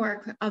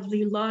framework of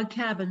the log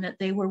cabin that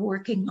they were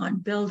working on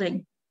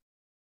building.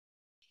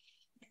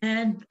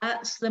 And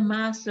that's the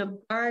massive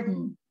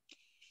garden.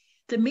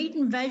 The meat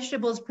and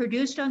vegetables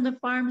produced on the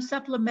farm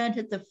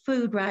supplemented the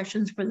food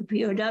rations for the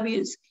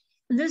POWs.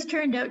 And this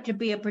turned out to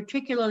be a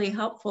particularly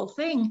helpful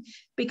thing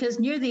because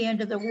near the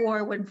end of the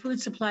war, when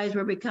food supplies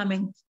were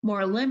becoming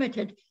more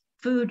limited,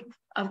 food,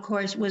 of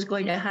course, was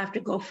going to have to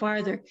go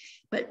farther,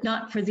 but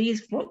not for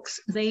these folks.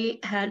 They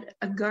had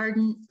a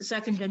garden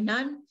second to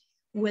none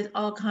with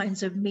all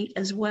kinds of meat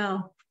as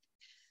well.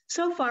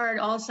 So far, it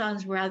all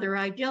sounds rather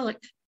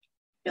idyllic.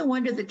 No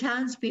wonder the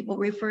townspeople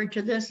referred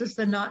to this as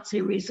the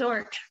Nazi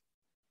resort.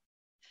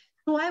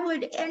 Why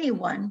would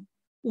anyone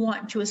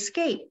want to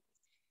escape?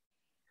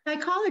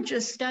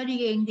 Psychologists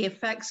studying the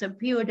effects of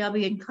POW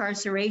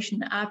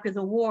incarceration after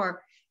the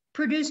war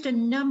produced a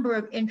number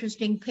of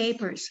interesting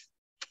papers.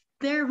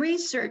 Their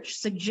research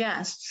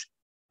suggests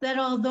that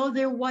although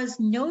there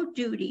was no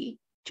duty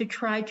to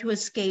try to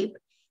escape,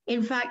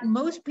 in fact,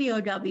 most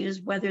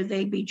POWs, whether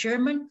they be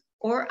German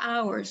or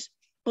ours,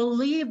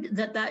 believed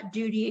that that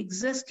duty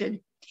existed,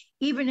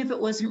 even if it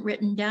wasn't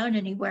written down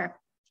anywhere.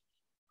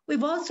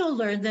 We've also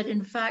learned that,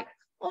 in fact,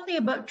 only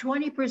about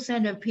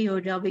 20% of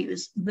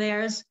POWs,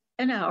 theirs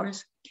and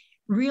ours,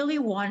 really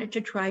wanted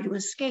to try to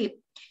escape.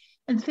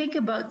 And think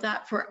about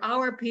that for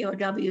our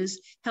POWs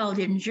held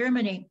in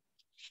Germany.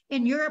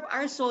 In Europe,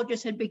 our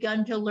soldiers had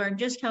begun to learn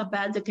just how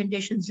bad the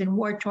conditions in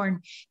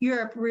war-torn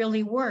Europe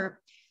really were.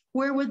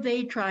 Where would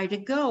they try to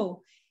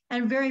go?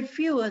 And very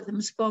few of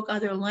them spoke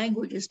other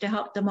languages to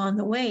help them on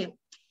the way.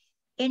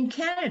 In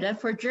Canada,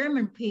 for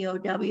German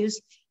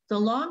POWs, the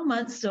long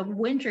months of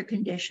winter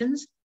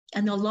conditions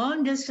and the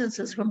long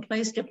distances from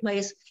place to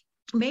place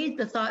made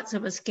the thoughts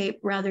of escape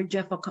rather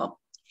difficult.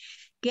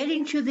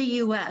 Getting to the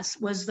US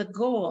was the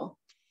goal,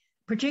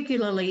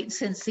 particularly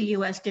since the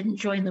US didn't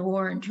join the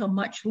war until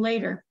much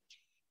later.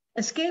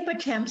 Escape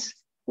attempts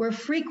were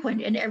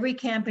frequent in every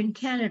camp in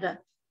Canada,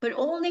 but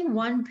only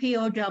one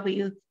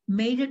POW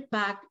made it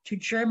back to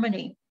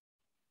Germany,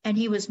 and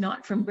he was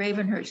not from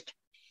Gravenhurst.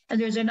 And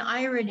there's an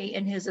irony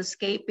in his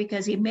escape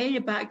because he made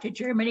it back to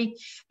Germany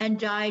and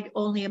died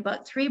only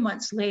about 3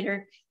 months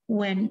later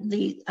when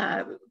the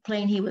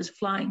plane he was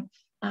flying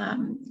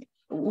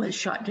was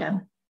shot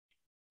down.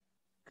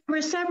 There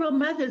were several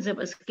methods of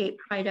escape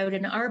tried out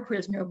in our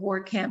prisoner of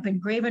war camp in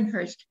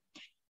Gravenhurst.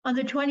 On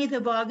the 20th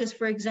of August,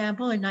 for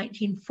example, in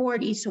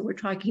 1940, so we're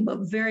talking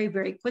about very,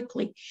 very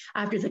quickly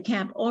after the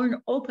camp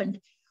opened,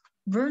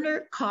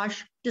 Werner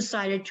Kosch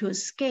decided to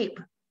escape.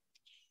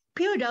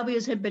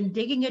 POWs had been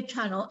digging a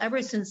tunnel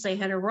ever since they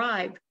had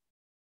arrived.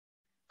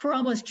 For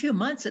almost 2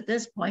 months at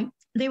this point,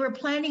 they were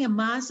planning a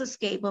mass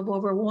escape of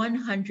over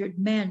 100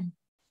 men.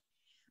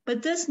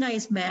 But this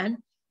nice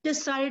man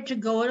decided to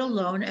go it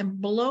alone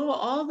and blow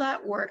all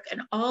that work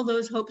and all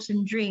those hopes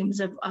and dreams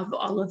of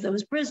all of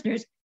those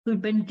prisoners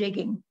who'd been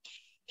digging.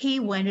 He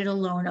went it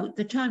alone out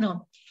the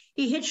tunnel.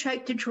 He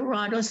hitchhiked to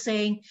Toronto,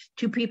 saying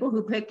to people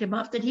who picked him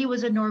up that he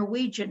was a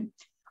Norwegian,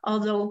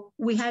 although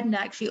we hadn't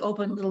actually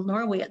opened Little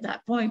Norway at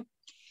that point.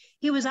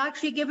 He was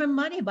actually given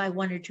money by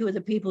one or two of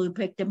the people who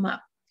picked him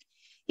up.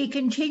 He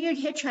continued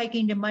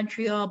hitchhiking to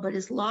Montreal, but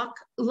his luck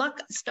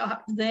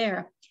stopped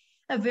there.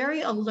 A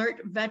very alert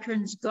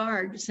Veterans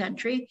Guard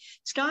sentry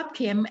stopped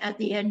him at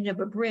the end of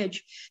a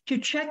bridge to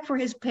check for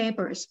his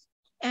papers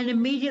and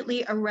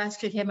immediately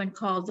arrested him and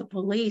called the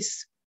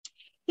police.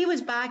 He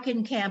was back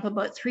in camp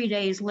about 3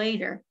 days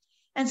later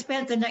and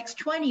spent the next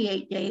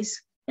 28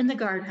 days in the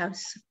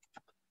guardhouse.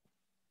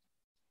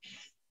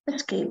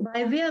 Escape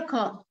by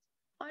vehicle.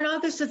 On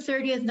August the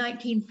 30th,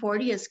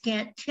 1940, a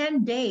scant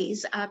 10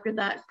 days after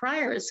that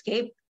prior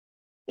escape,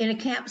 in a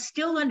camp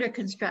still under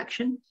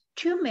construction,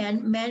 2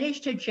 men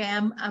managed to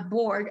jam a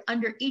board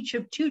under each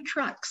of 2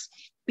 trucks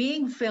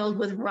being filled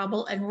with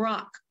rubble and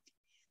rock.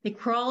 They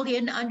crawled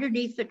in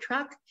underneath the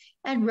truck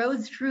and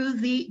rode through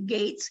the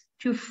gates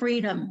to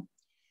freedom.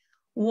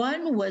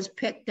 One was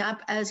picked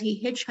up as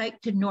he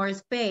hitchhiked to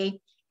North Bay.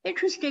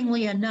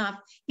 Interestingly enough,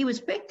 he was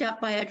picked up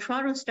by a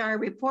Toronto Star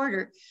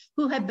reporter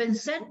who had been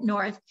sent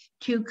north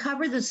to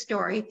cover the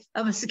story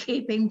of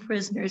escaping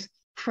prisoners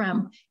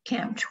from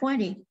Camp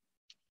 20.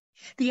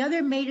 The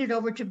other made it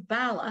over to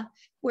Bala,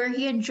 where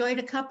he enjoyed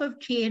a cup of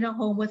tea in a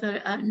home with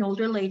an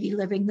older lady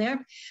living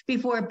there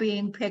before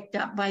being picked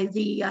up by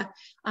the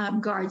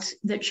guards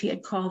that she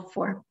had called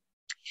for.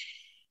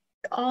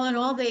 All in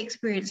all, they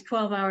experienced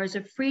 12 hours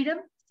of freedom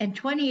and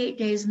 28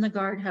 days in the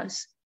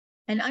guardhouse.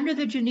 And under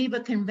the Geneva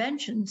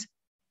Conventions,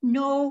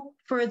 no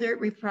further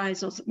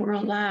reprisals were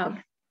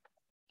allowed.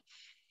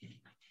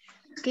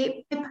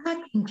 Escape by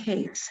packing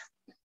case.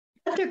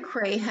 Dr.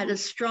 Cray had a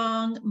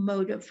strong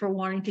motive for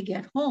wanting to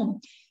get home.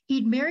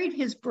 He'd married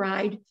his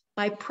bride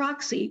by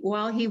proxy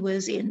while he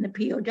was in the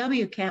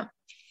POW camp.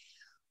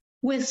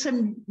 With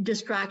some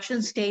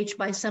distractions staged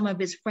by some of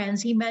his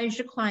friends, he managed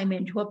to climb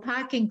into a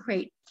packing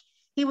crate.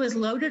 He was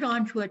loaded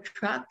onto a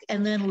truck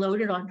and then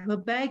loaded onto a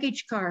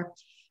baggage car.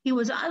 He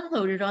was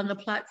unloaded on the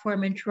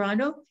platform in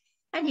Toronto,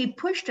 and he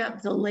pushed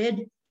up the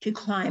lid to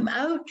climb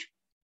out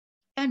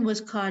and was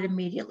caught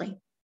immediately.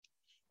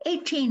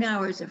 18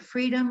 hours of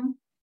freedom,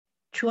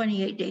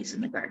 28 days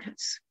in the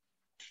guardhouse.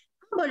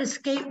 How about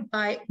escape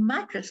by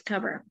mattress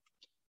cover?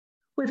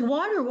 With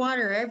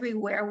water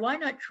everywhere, why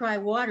not try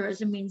water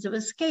as a means of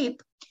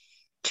escape?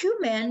 Two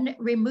men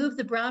removed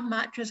the brown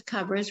mattress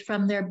covers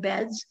from their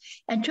beds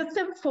and took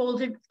them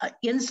folded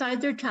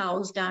inside their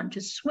towels down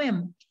to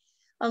swim.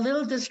 A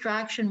little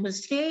distraction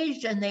was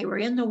staged, and they were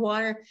in the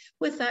water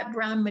with that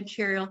brown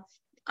material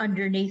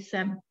underneath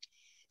them.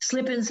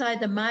 Slip inside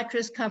the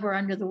mattress cover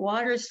under the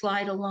water,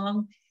 slide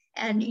along,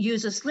 and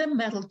use a slim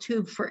metal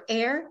tube for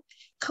air.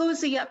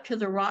 Cozy up to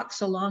the rocks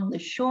along the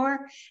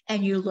shore,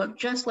 and you look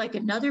just like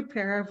another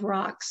pair of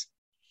rocks.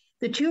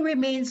 The two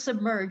remained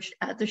submerged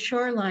at the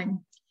shoreline.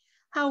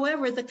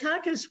 However, the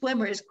counter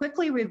swimmers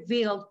quickly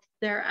revealed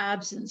their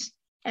absence,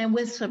 and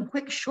with some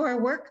quick shore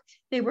work,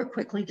 they were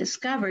quickly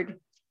discovered.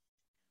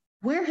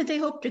 Where had they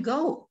hoped to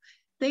go?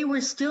 They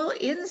were still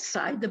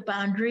inside the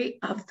boundary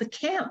of the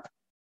camp.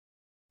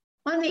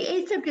 On the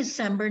 8th of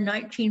December,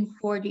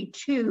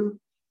 1942,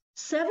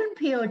 7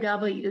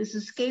 POWs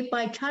escaped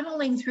by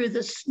tunneling through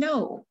the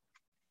snow.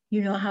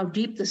 You know how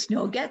deep the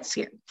snow gets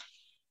here.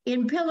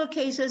 In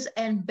pillowcases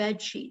and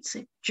bed sheets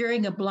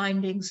during a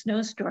blinding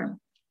snowstorm.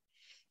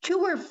 2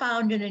 were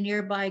found in a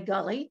nearby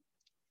gully.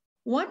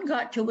 1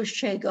 got to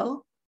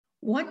Washago.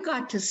 1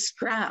 got to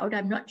Stroud.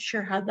 I'm not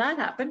sure how that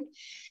happened.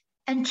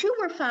 And 2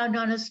 were found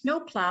on a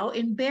snowplow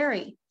in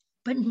Barrie.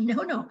 But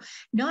no,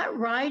 not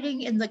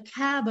riding in the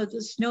cab of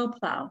the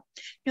snowplow.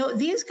 No,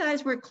 these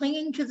guys were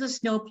clinging to the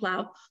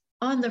snowplow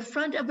on the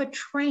front of a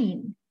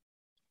train.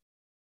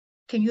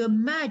 Can you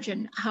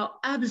imagine how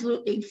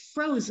absolutely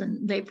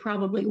frozen they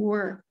probably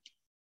were?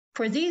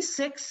 For these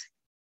 6,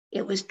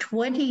 it was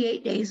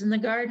 28 days in the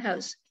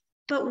guardhouse.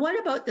 But what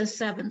about the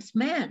 7th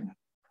man?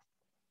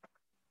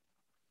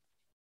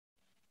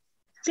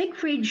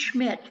 Siegfried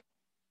Schmidt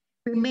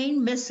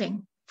remained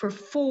missing for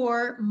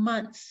 4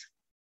 months.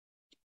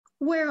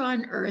 Where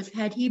on earth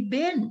had he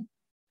been?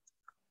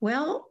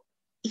 Well,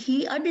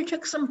 he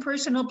undertook some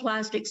personal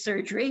plastic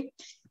surgery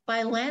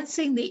by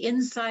lancing the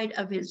inside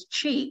of his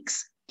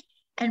cheeks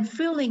and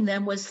filling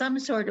them with some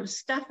sort of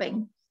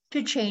stuffing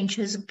to change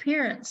his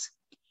appearance.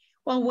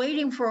 While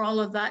waiting for all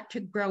of that to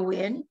grow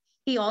in,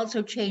 he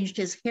also changed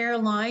his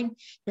hairline,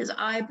 his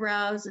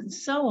eyebrows, and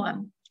so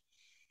on.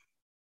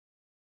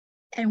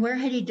 And where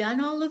had he done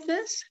all of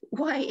this?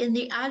 Why, in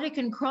the attic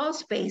and crawl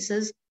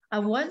spaces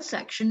of one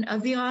section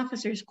of the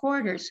officers'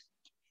 quarters.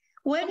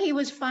 When he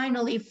was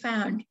finally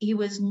found, he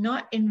was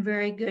not in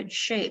very good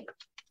shape.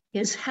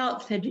 His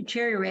health had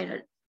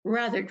deteriorated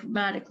rather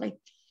dramatically.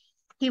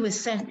 He was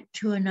sent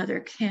to another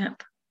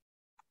camp.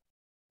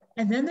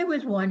 And then there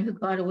was one who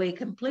got away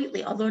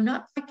completely, although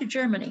not back to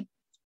Germany.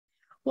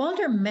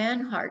 Walter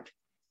Manhart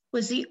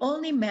was the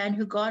only man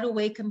who got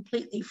away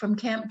completely from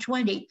Camp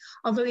 20,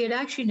 although he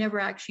had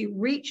never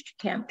reached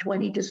Camp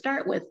 20 to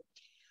start with.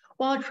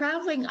 While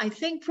traveling, I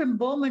think, from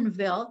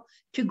Bowmanville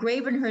to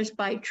Gravenhurst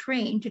by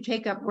train to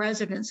take up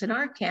residence in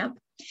our camp,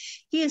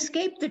 he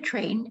escaped the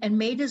train and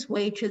made his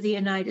way to the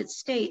United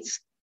States.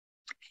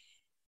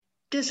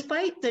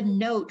 Despite the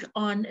note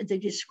on the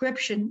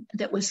description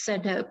that was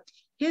sent out,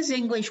 his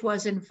English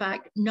was, in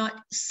fact, not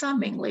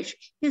some English.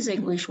 His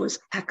English was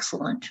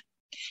excellent.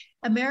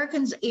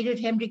 Americans aided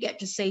him to get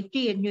to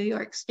safety in New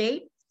York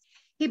State.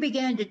 He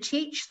began to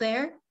teach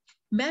there,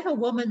 met a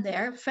woman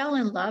there, fell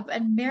in love,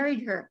 and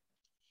married her.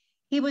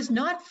 He was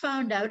not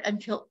found out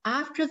until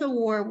after the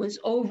war was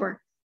over,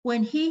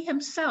 when he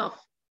himself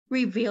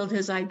revealed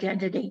his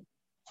identity.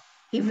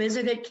 He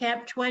visited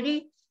Camp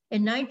 20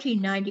 in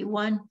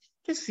 1991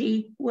 to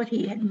see what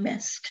he had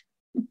missed.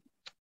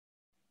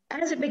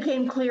 As it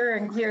became clearer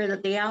and clearer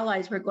that the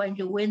Allies were going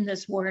to win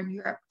this war in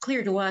Europe,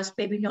 clear to us,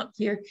 maybe not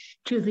clear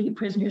to the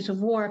prisoners of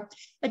war,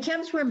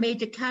 attempts were made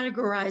to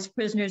categorize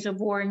prisoners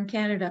of war in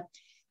Canada,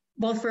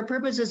 both for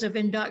purposes of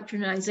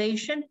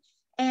indoctrination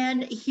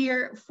and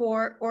here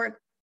for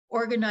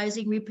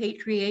organizing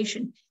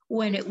repatriation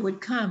when it would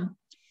come.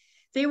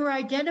 They were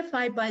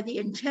identified by the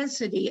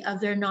intensity of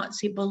their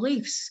Nazi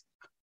beliefs.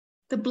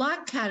 The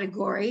black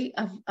category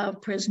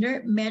of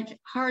prisoner meant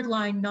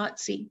hardline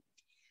Nazi.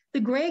 The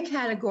gray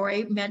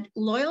category meant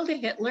loyal to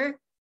Hitler,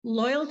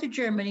 loyal to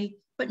Germany,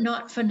 but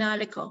not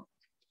fanatical.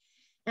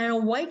 And a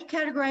white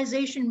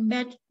categorization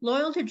meant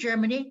loyal to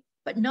Germany,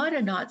 but not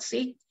a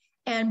Nazi,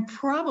 and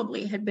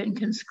probably had been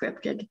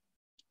conscripted.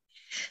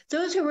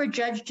 Those who were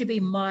judged to be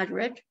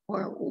moderate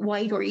or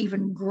white or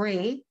even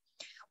gray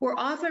were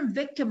often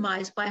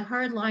victimized by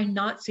hardline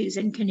Nazis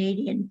in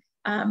Canadian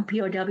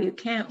POW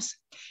camps.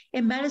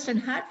 In Medicine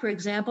Hat, for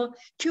example,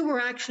 2 were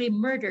actually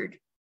murdered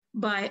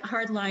by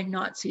hardline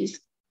Nazis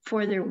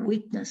for their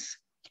weakness.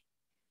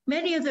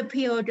 Many of the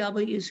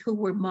POWs who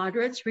were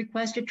moderates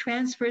requested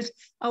transfers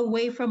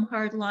away from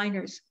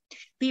hardliners,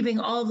 leaving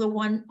all the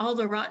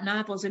rotten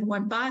apples in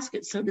one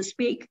basket, so to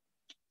speak.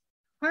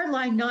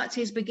 Hardline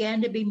Nazis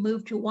began to be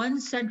moved to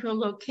one central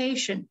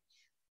location,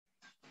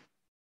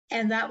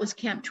 and that was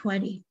Camp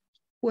 20,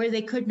 where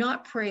they could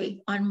not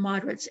prey on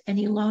moderates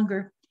any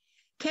longer.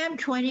 Camp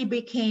 20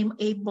 became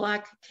a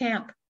black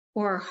camp,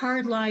 or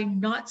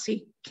hardline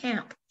Nazi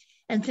camp,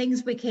 and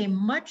things became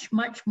much,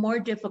 much more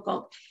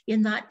difficult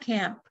in that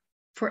camp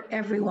for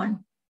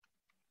everyone.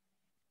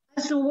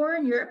 As the war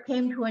in Europe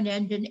came to an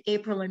end in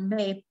April and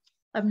May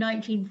of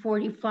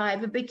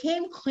 1945, it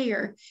became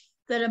clear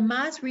that a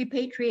mass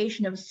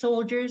repatriation of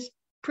soldiers,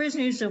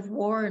 prisoners of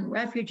war, and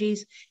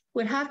refugees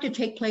would have to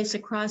take place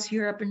across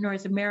Europe and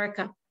North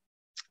America.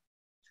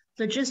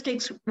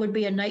 Logistics would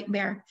be a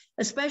nightmare,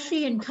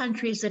 especially in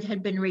countries that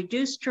had been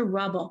reduced to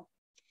rubble.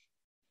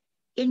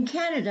 In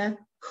Canada,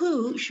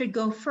 who should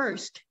go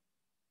first?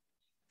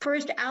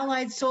 First,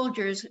 Allied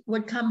soldiers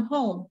would come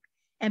home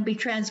and be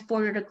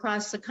transported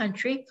across the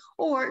country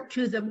or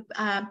to the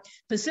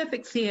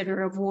Pacific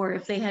theater of war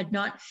if they had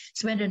not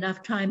spent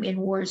enough time in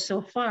war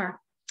so far.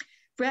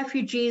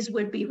 Refugees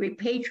would be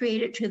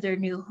repatriated to their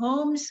new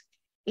homes.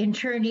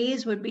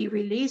 Internees would be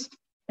released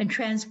and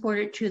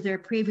transported to their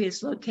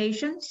previous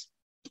locations.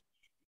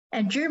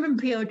 And German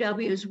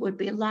POWs would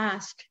be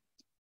last.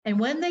 And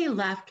when they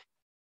left,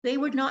 they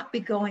would not be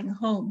going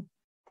home.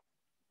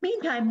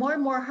 Meantime, more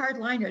and more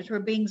hardliners were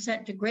being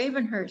sent to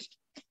Gravenhurst.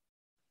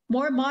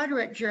 More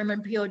moderate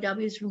German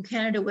POWs from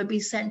Canada would be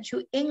sent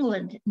to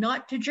England,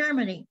 not to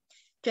Germany,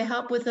 to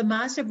help with the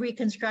massive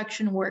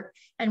reconstruction work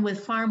and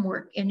with farm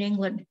work in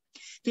England.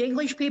 The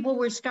English people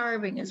were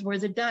starving, as were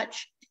the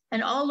Dutch,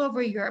 and all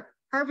over Europe,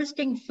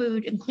 harvesting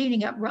food and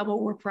cleaning up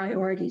rubble were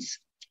priorities.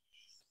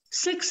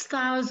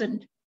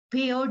 6,000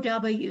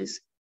 POWs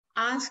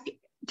asked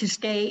to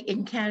stay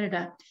in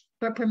Canada,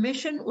 but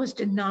permission was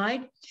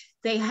denied.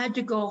 They had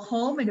to go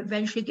home and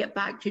eventually get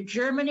back to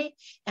Germany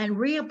and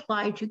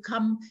reapply to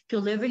come to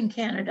live in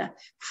Canada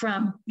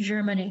from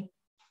Germany.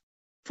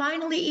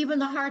 Finally, even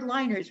the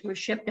hardliners were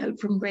shipped out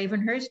from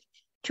Gravenhurst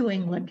to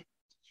England.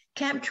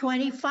 Camp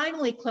 20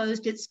 finally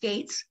closed its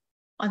gates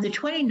on the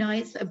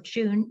 29th of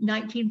June,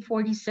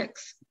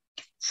 1946,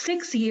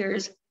 6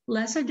 years,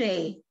 less a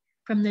day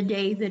from the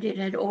day that it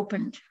had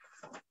opened.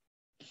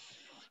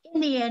 In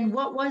the end,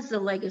 what was the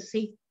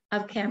legacy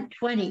of Camp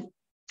 20?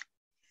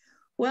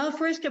 Well,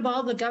 first of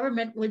all, the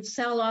government would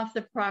sell off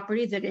the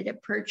property that it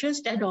had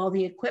purchased and all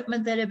the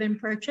equipment that had been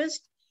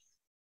purchased.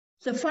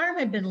 The farm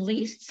had been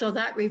leased, so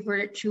that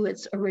reverted to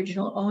its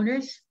original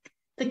owners.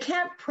 The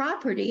camp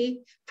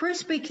property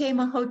first became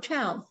a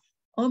hotel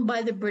owned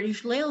by the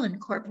British Leyland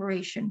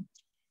Corporation,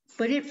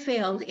 but it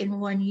failed in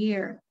 1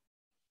 year.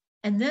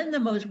 And then the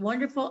most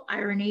wonderful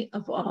irony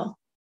of all,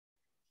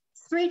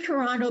 3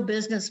 Toronto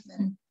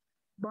businessmen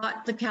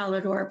bought the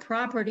Calidore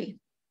property.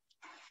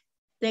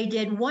 They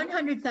did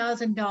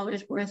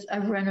 $100,000 worth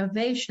of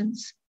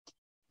renovations.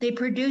 They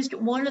produced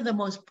one of the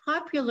most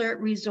popular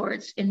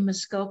resorts in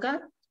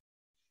Muskoka,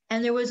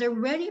 and there was a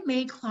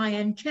ready-made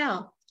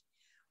clientele.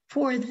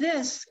 For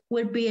this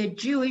would be a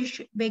Jewish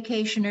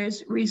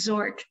vacationers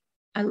resort.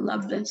 I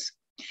love this.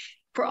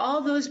 For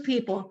all those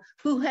people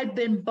who had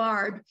been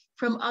barred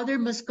from other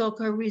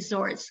Muskoka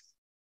resorts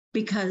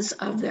because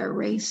of their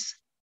race.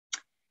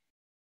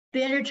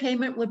 The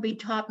entertainment would be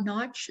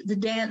top-notch, the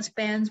dance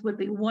bands would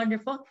be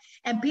wonderful,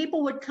 and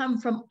people would come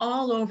from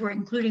all over,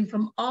 including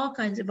from all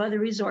kinds of other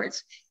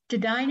resorts, to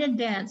dine and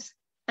dance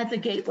at the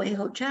Gateway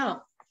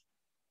Hotel.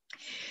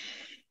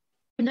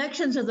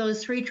 Connections of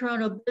those 3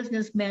 Toronto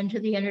businessmen to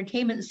the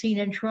entertainment scene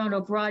in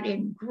Toronto brought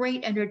in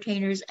great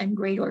entertainers and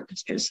great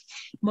orchestras.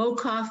 Mo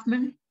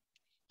Kaufman,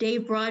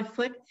 Dave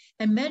Broadfoot,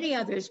 and many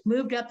others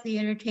moved up the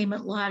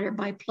entertainment ladder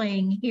by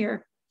playing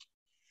here.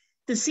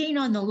 The scene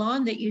on the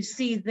lawn that you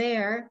see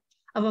there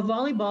of a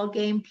volleyball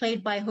game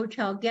played by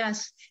hotel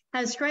guests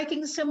has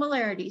striking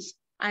similarities,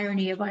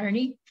 irony of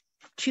irony,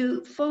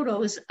 to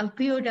photos of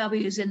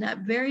POWs in that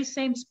very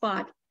same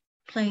spot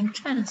playing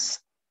tennis.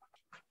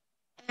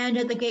 And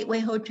at the Gateway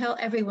Hotel,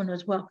 everyone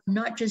was welcome,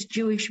 not just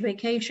Jewish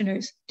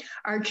vacationers.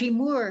 Archie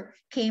Moore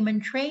came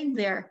and trained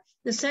there,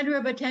 the center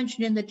of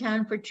attention in the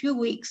town for 2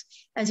 weeks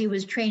as he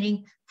was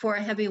training for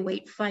a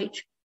heavyweight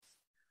fight.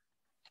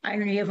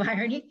 Irony of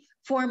irony,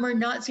 former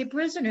Nazi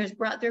prisoners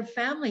brought their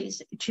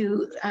families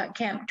to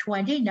Camp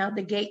 20, now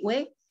the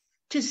Gateway,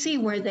 to see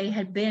where they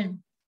had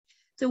been.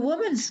 The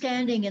woman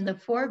standing in the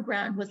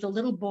foreground with the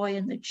little boy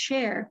in the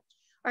chair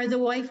are the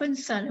wife and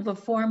son of a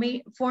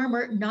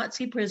former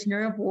Nazi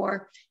prisoner of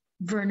war,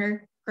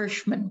 Werner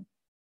Hirschman.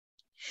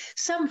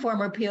 Some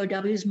former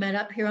POWs met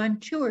up here on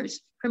tours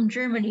from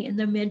Germany in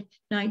the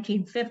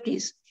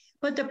mid-1950s,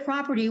 but the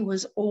property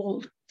was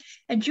old,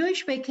 and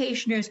Jewish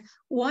vacationers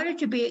wanted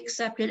to be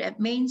accepted at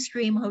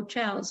mainstream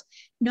hotels,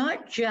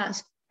 not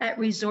just at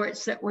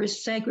resorts that were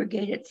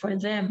segregated for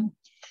them.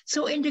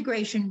 So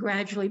integration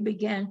gradually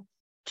began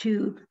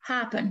to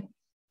happen,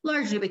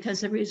 largely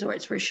because the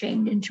resorts were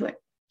shamed into it.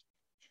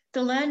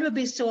 The land would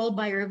be sold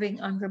by Irving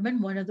Ungerman,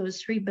 one of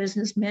those three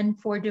businessmen,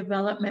 for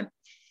development.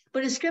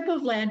 But a strip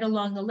of land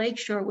along the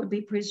lakeshore would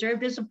be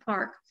preserved as a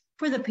park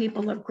for the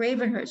people of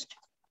Gravenhurst.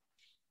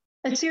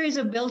 A series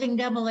of building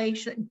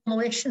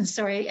demolitions,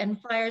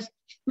 and fires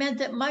meant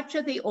that much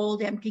of the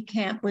old empty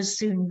camp was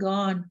soon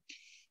gone.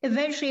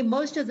 Eventually,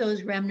 most of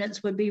those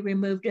remnants would be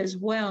removed as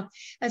well,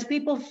 as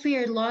people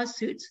feared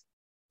lawsuits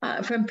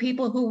from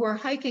people who were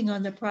hiking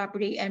on the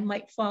property and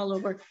might fall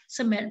over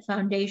cement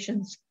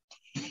foundations.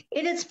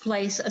 In its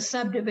place, a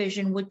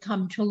subdivision would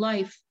come to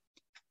life.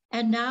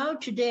 And now,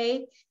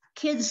 today,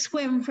 kids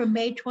swim from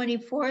May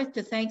 24th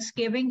to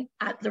Thanksgiving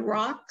at the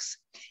rocks,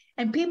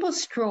 and people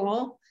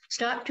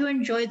stop to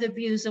enjoy the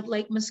views of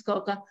Lake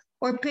Muskoka,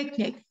 or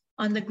picnic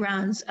on the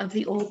grounds of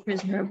the old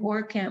prisoner of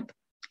war camp.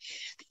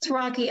 This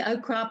rocky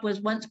outcrop was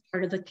once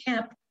part of the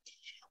camp.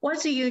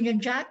 Once a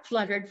Union Jack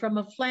fluttered from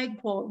a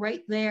flagpole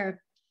right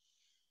there.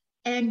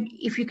 And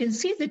if you can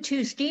see the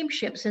two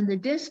steamships in the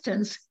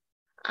distance,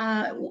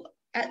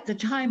 at the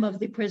time of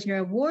the prisoner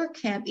of war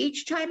camp,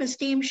 each time a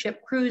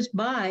steamship cruised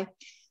by,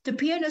 the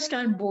pianist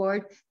on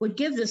board would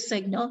give the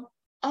signal.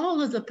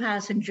 All of the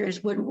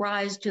passengers would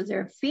rise to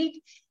their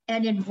feet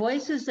and in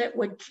voices that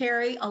would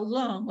carry a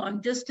long,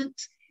 long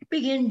distance,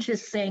 begin to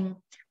sing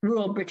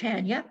Rule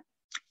Britannia,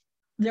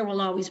 There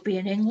Will Always Be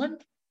an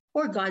England,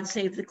 or God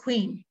Save the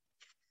Queen.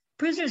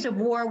 Prisoners of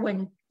war,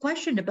 when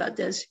questioned about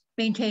this,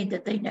 maintained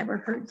that they never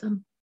heard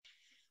them.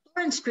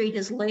 Lawrence Street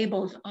is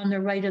labeled on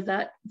the right of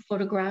that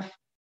photograph.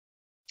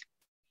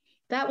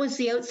 That was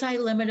the outside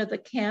limit of the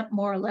camp,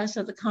 more or less,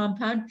 of the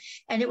compound,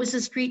 and it was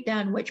the street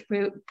down which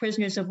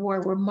prisoners of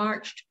war were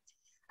marched.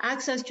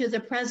 Access to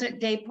the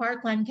present-day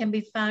parkland can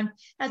be found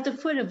at the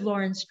foot of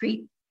Lawrence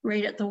Street,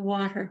 right at the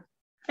water.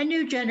 A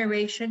new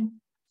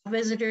generation of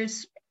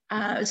visitors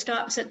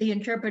stops at the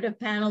interpretive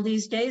panel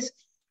these days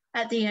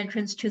at the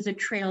entrance to the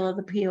trail of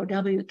the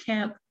POW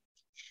camp.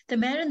 The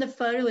man in the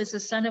photo is the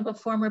son of a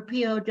former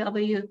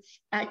POW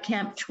at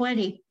Camp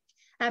 20.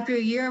 After a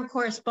year of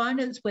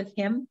correspondence with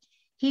him,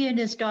 he and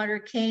his daughter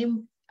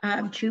came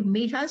to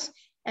meet us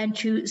and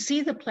to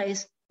see the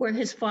place where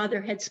his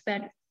father had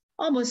spent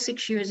almost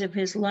 6 years of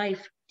his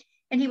life.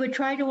 And he would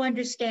try to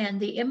understand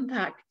the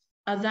impact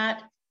of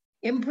that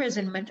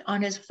imprisonment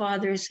on his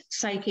father's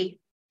psyche.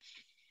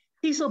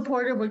 Cecil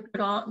Porter would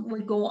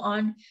go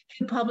on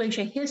to publish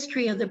a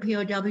history of the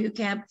POW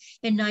camp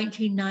in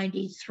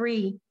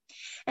 1993.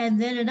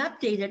 And then an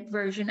updated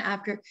version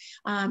after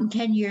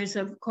 10 years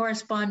of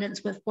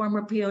correspondence with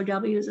former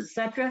POWs,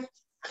 etc.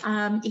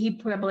 He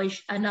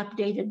published an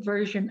updated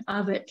version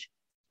of it.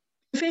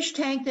 The fish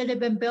tank that had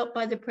been built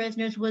by the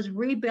prisoners was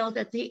rebuilt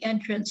at the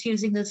entrance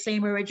using the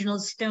same original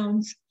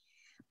stones,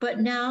 but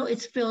now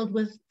it's filled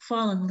with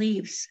fallen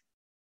leaves.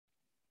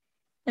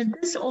 And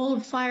this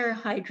old fire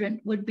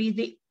hydrant would be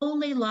the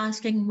only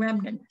lasting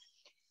remnant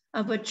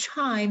of a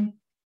time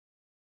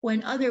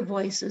when other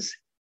voices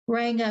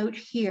rang out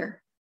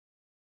here.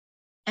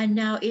 And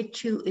now it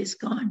too is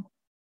gone.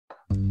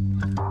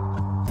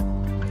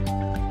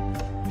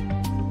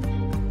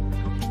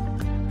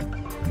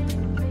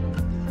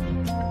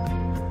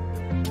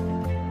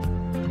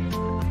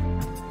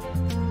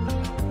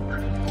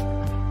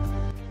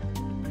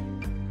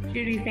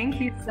 Judy, thank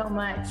you so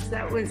much.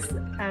 That was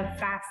a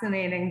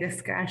fascinating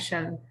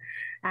discussion.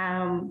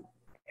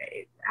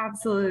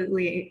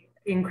 Absolutely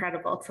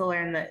incredible to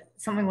learn that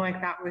something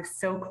like that was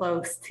so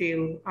close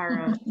to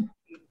our own.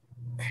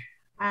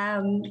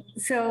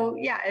 So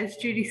yeah, as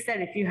Judy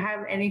said, if you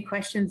have any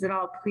questions at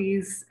all,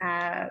 please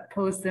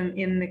post them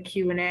in the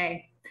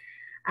Q&A.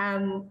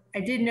 I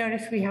did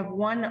notice we have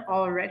one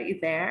already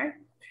there.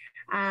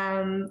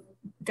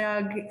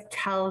 Doug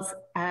tells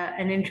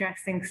an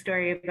interesting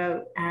story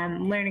about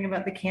learning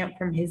about the camp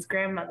from his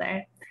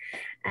grandmother.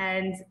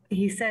 And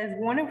he says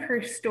one of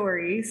her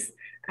stories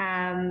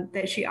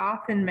that she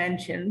often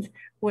mentioned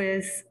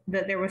was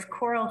that there was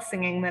choral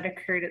singing that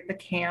occurred at the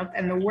camp.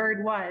 And the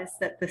word was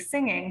that the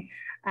singing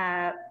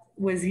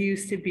was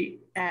used to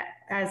be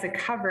as a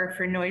cover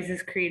for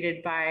noises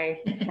created by...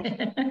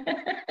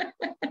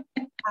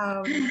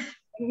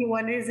 He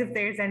wonders if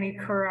there's any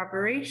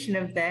corroboration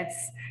of this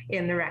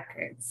in the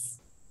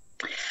records.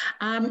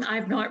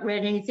 I've not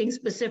read anything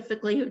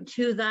specifically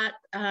to that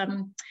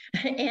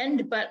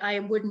end, but I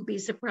wouldn't be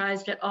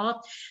surprised at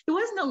all. There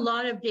wasn't a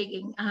lot of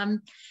digging.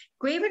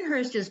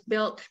 Gravenhurst is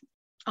built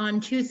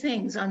on two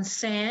things, on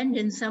sand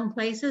in some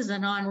places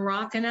and on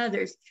rock in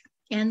others.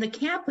 And the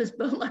camp was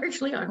built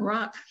largely on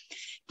rock.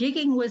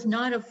 Digging was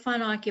not a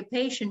fun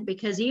occupation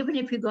because even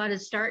if you got a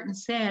start in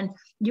sand,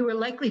 you were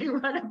likely to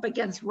run up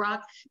against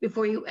rock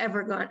before you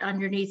ever got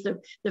underneath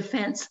the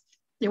fence.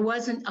 There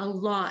wasn't a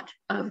lot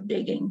of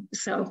digging.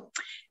 So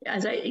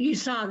as you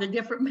saw the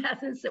different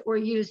methods that were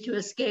used to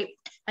escape,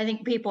 I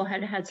think people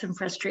had some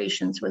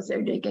frustrations with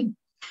their digging.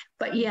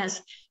 But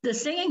yes, the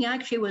singing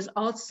actually was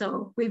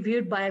also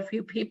reviewed by a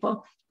few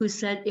people who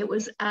said it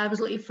was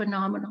absolutely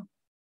phenomenal.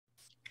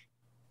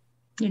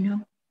 You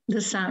know,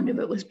 the sound of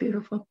it was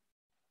beautiful.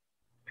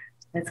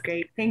 That's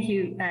great. Thank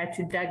you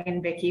to Doug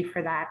and Vicki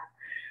for that.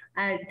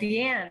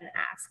 Deanne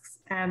asks,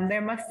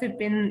 there must have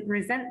been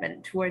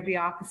resentment toward the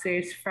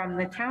officers from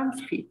the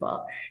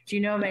townspeople. Do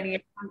you know of any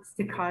attempts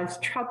to cause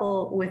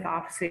trouble with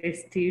officers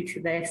due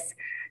to this?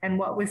 And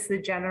what was the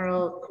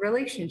general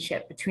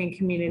relationship between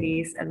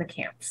communities and the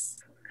camps?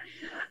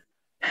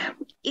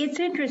 It's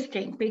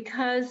interesting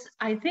because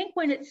I think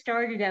when it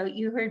started out,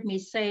 you heard me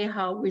say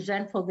how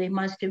resentful they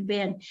must have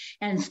been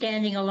and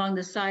standing along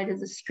the side of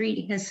the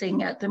street,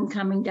 hissing at them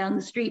coming down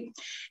the street.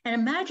 And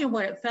imagine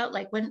what it felt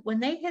like when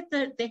they hit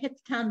the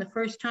town the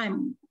first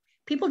time.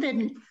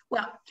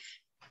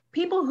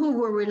 People who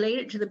were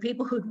related to the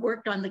people who'd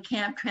worked on the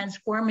camp,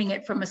 transforming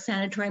it from a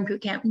sanatorium to a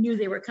camp, knew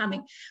they were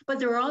coming. But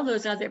there were all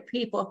those other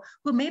people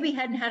who maybe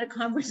hadn't had a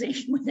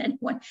conversation with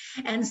anyone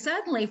and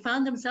suddenly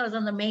found themselves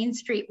on the main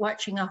street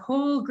watching a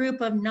whole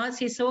group of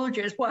Nazi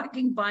soldiers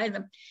walking by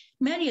them,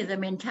 many of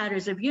them in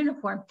tatters of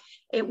uniform.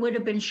 It would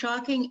have been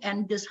shocking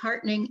and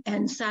disheartening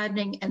and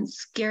saddening and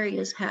scary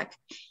as heck.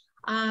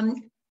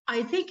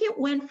 I think it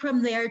went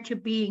from there to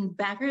being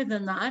better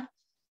than that.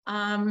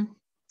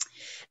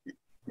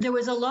 There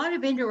was a lot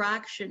of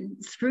interaction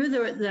through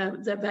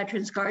the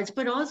Veterans Guards,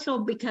 but also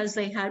because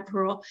they had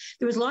parole,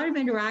 there was a lot of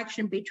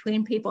interaction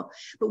between people,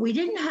 but we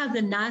didn't have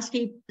the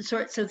nasty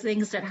sorts of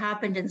things that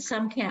happened in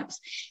some camps.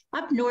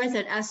 Up north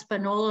at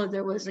Espanola,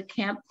 there was a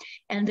camp,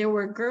 and there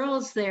were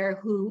girls there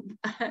who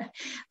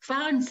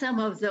found some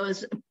of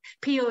those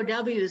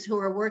POWs who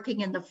were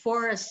working in the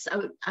forests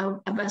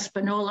out of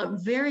Espanola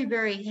very,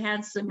 very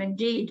handsome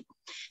indeed.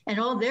 And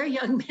all their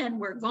young men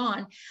were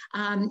gone.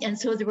 And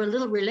so there were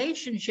little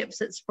relationships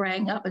that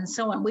sprang up and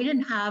so on. We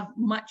didn't have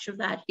much of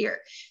that here.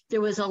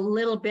 There was a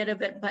little bit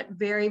of it, but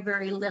very,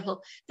 very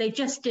little. They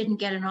just didn't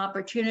get an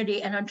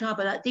opportunity. And on top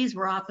of that, these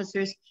were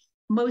officers.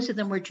 Most of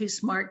them were too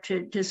smart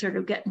to sort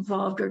of get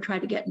involved or try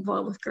to get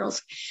involved with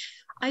girls.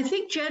 I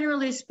think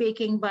generally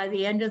speaking, by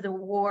the end of the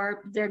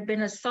war, there'd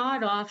been a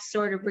sawed-off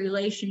sort of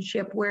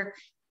relationship where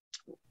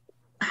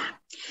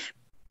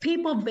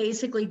people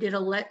basically did a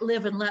let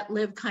live and let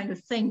live kind of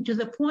thing, to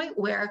the point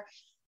where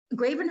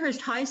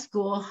Gravenhurst High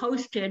School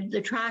hosted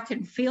the track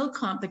and field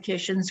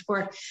competitions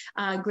for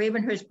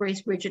Gravenhurst,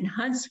 Bracebridge, and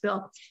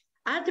Huntsville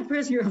at the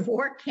prisoner of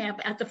war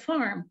camp at the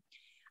farm.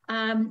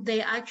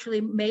 They actually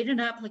made an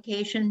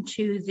application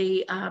to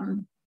the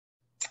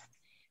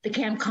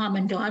camp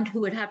commandant,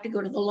 who would have to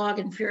go to the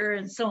Lagenführer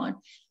and so on.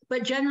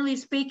 But generally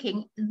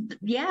speaking,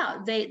 yeah,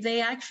 they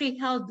actually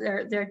held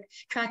their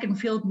track and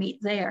field meet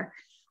there.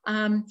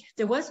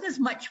 There wasn't as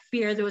much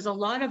fear. There was a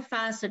lot of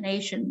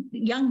fascination.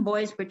 Young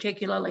boys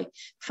particularly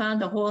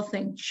found the whole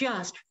thing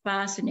just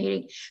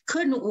fascinating.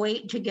 Couldn't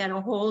wait to get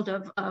a hold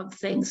of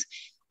things.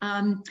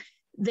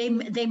 They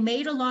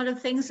made a lot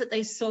of things that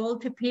they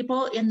sold to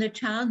people in the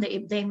town.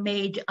 They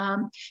made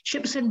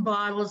ships and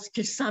bottles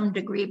to some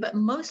degree, but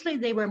mostly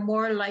they were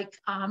more like,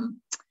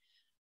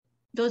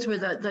 those were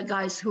the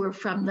guys who were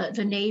from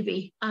the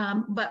Navy.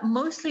 But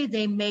mostly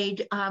they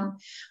made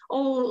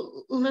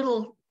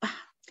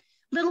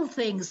little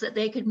things that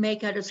they could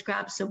make out of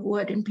scraps of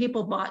wood, and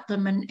people bought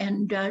them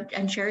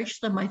and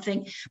cherished them, I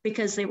think,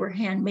 because they were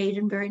handmade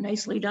and very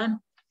nicely done.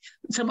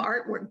 Some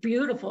artwork,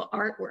 beautiful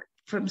artwork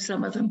from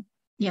some of them.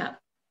 Yeah.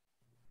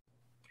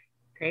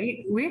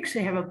 Great. We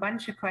actually have a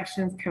bunch of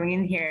questions coming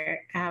in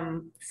here.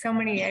 So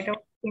many, I don't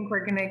think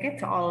we're going to get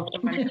to all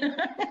of them.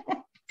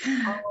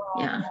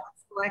 I'll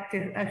select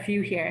a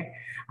few here.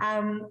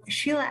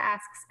 Sheila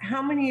asks,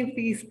 how many of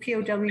these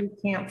POW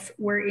camps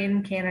were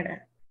in Canada?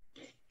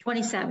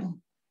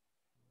 27.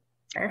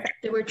 Perfect.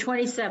 There were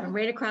 27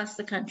 right across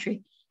the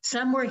country.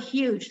 Some were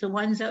huge. The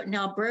ones out in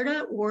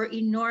Alberta were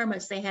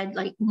enormous. They had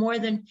like more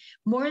than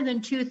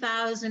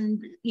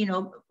 2,000,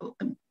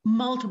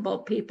 multiple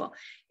people.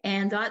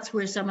 And that's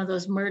where some of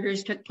those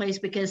murders took place,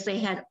 because they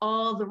had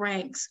all the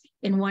ranks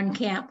in one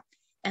camp.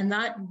 And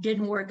that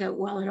didn't work out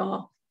well at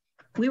all.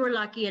 We were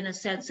lucky in a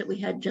sense that we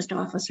had just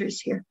officers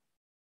here.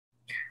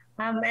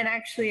 And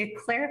actually a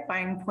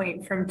clarifying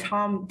point from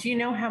Tom, do you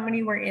know how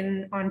many were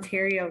in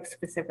Ontario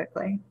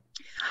specifically?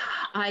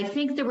 I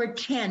think there were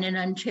 10 in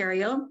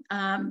Ontario.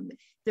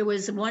 There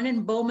was one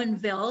in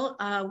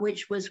Bowmanville,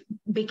 which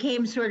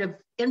became sort of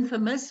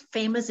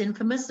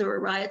famous. There were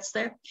riots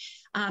there.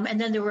 And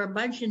then there were a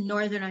bunch in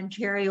Northern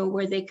Ontario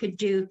where they could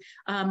do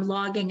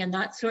logging and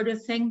that sort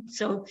of thing.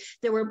 So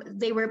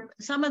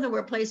some of them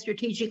were placed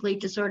strategically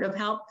to sort of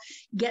help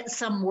get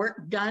some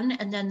work done.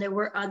 And then there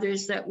were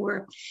others that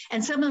were,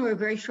 and some of them were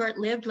very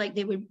short-lived, like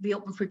they would be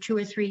open for 2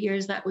 or 3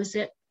 years. That was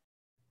it.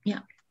 Yeah.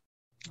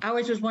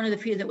 Ours was one of the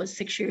few that was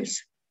 6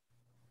 years.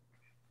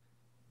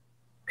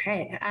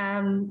 Okay.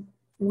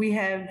 We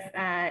have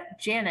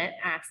Janet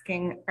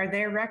asking, are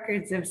there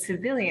records of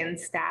civilian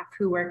staff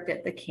who worked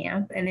at the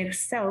camp? And if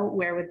so,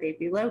 where would they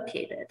be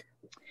located?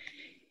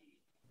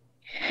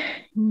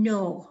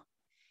 No.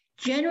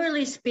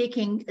 Generally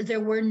speaking, there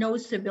were no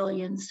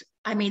civilians.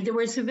 I mean, there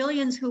were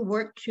civilians who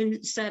worked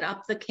to set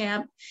up the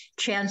camp,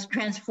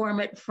 transform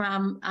it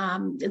from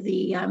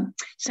the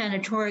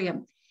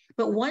sanatorium.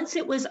 But once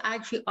it was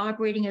actually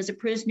operating as a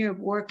prisoner of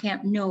war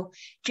camp, no.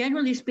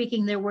 Generally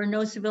speaking, there were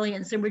no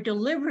civilians. There were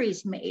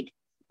deliveries made,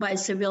 by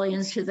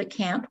civilians to the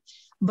camp.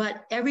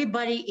 But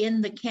everybody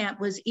in the camp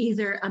was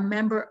either a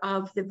member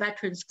of the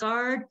Veterans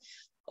Guard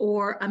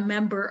or a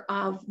member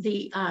of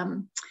the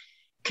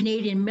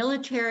Canadian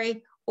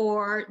military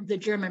or the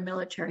German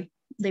military.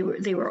 They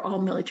were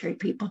all military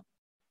people.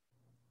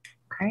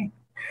 Okay.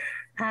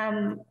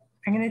 I'm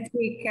going to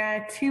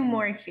take two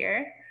more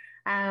here.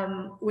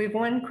 We have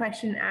one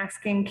question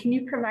asking, can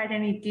you provide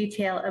any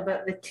detail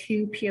about the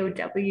 2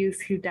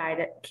 POWs who died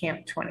at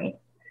Camp 20?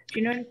 Do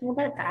you know anything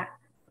about that?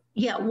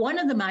 Yeah, one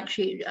of them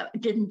actually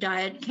didn't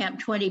die at Camp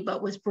 20,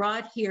 but was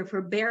brought here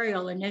for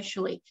burial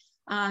initially.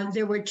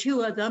 There were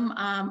 2 of them.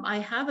 I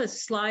have a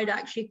slide,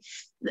 actually.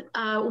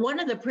 One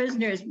of the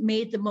prisoners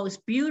made the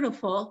most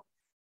beautiful,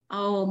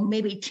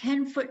 maybe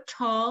 10-foot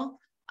tall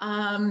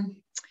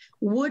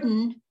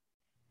wooden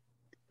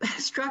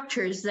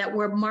structures that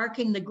were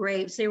marking the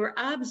graves. They were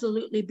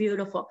absolutely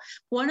beautiful.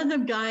 One of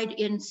them died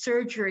in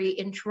surgery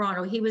in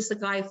Toronto. He was the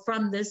guy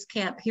from this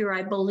camp here,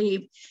 I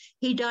believe.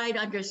 He died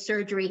under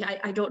surgery.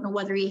 I don't know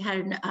whether he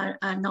had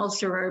an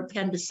ulcer or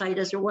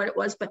appendicitis or what it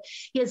was, but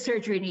he had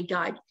surgery and he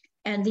died.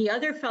 And the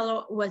other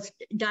fellow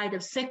died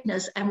of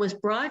sickness and was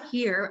brought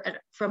here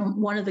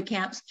from one of the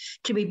camps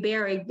to be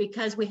buried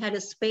because we had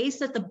a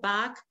space at the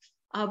back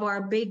of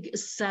our big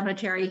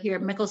cemetery here,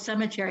 Mickle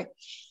Cemetery.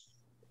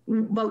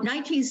 About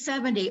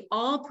 1970,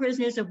 all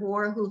prisoners of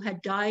war who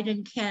had died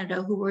in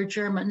Canada, who were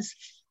Germans,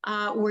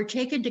 were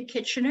taken to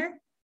Kitchener,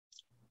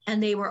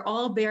 and they were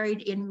all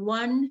buried in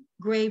one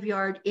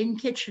graveyard in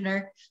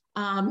Kitchener,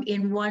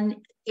 in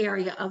one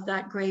area of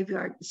that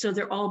graveyard. So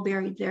they're all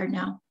buried there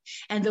now.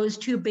 And those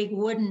 2 big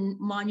wooden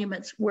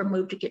monuments were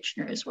moved to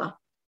Kitchener as well.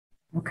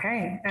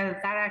 Okay,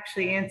 that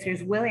actually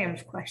answers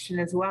William's question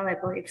as well, I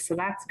believe. So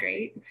that's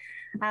great.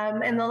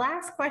 And the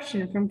last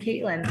question from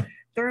Caitlin,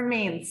 the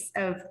remains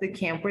of the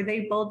camp, were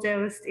they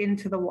bulldozed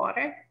into the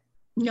water?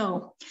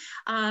 No.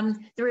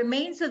 The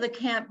remains of the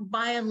camp,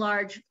 by and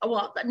large,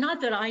 well,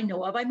 not that I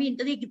know of. I mean,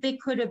 they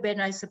could have been,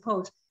 I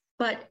suppose,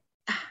 but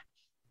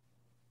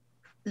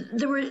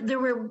there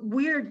were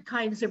weird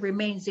kinds of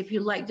remains, if you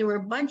like. There were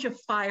a bunch of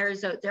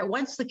fires out there.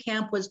 Once the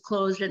camp was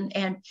closed and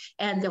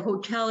the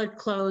hotel had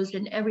closed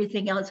and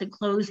everything else had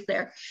closed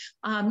there,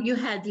 you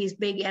had these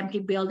big empty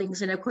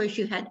buildings. And of course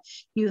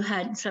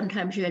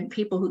sometimes you had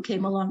people who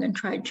came along and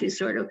tried to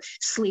sort of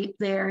sleep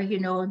there,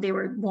 and they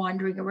were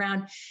wandering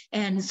around.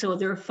 And so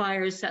there were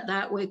fires set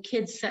that way.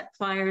 Kids set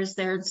fires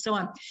there and so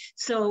on.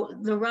 So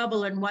the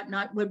rubble and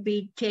whatnot would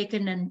be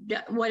taken, and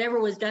whatever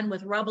was done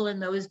with rubble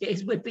in those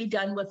days would be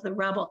done with the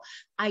rubble.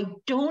 I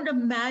don't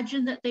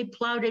imagine that they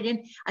plowed it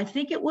in. I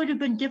think it would have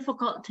been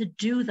difficult to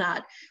do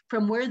that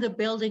from where the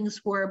buildings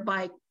were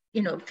by,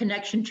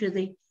 connection to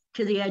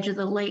the edge of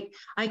the lake.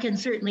 I can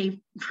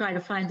certainly try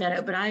to find that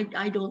out, but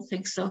I don't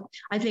think so.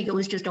 I think it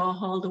was just all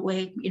hauled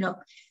away,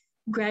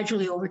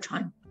 gradually over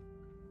time.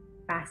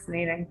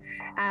 Fascinating.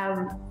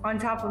 On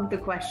top of the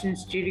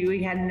questions, Judy,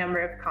 we had a number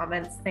of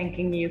comments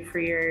thanking you for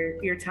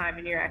your time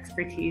and your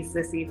expertise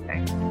this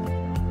evening.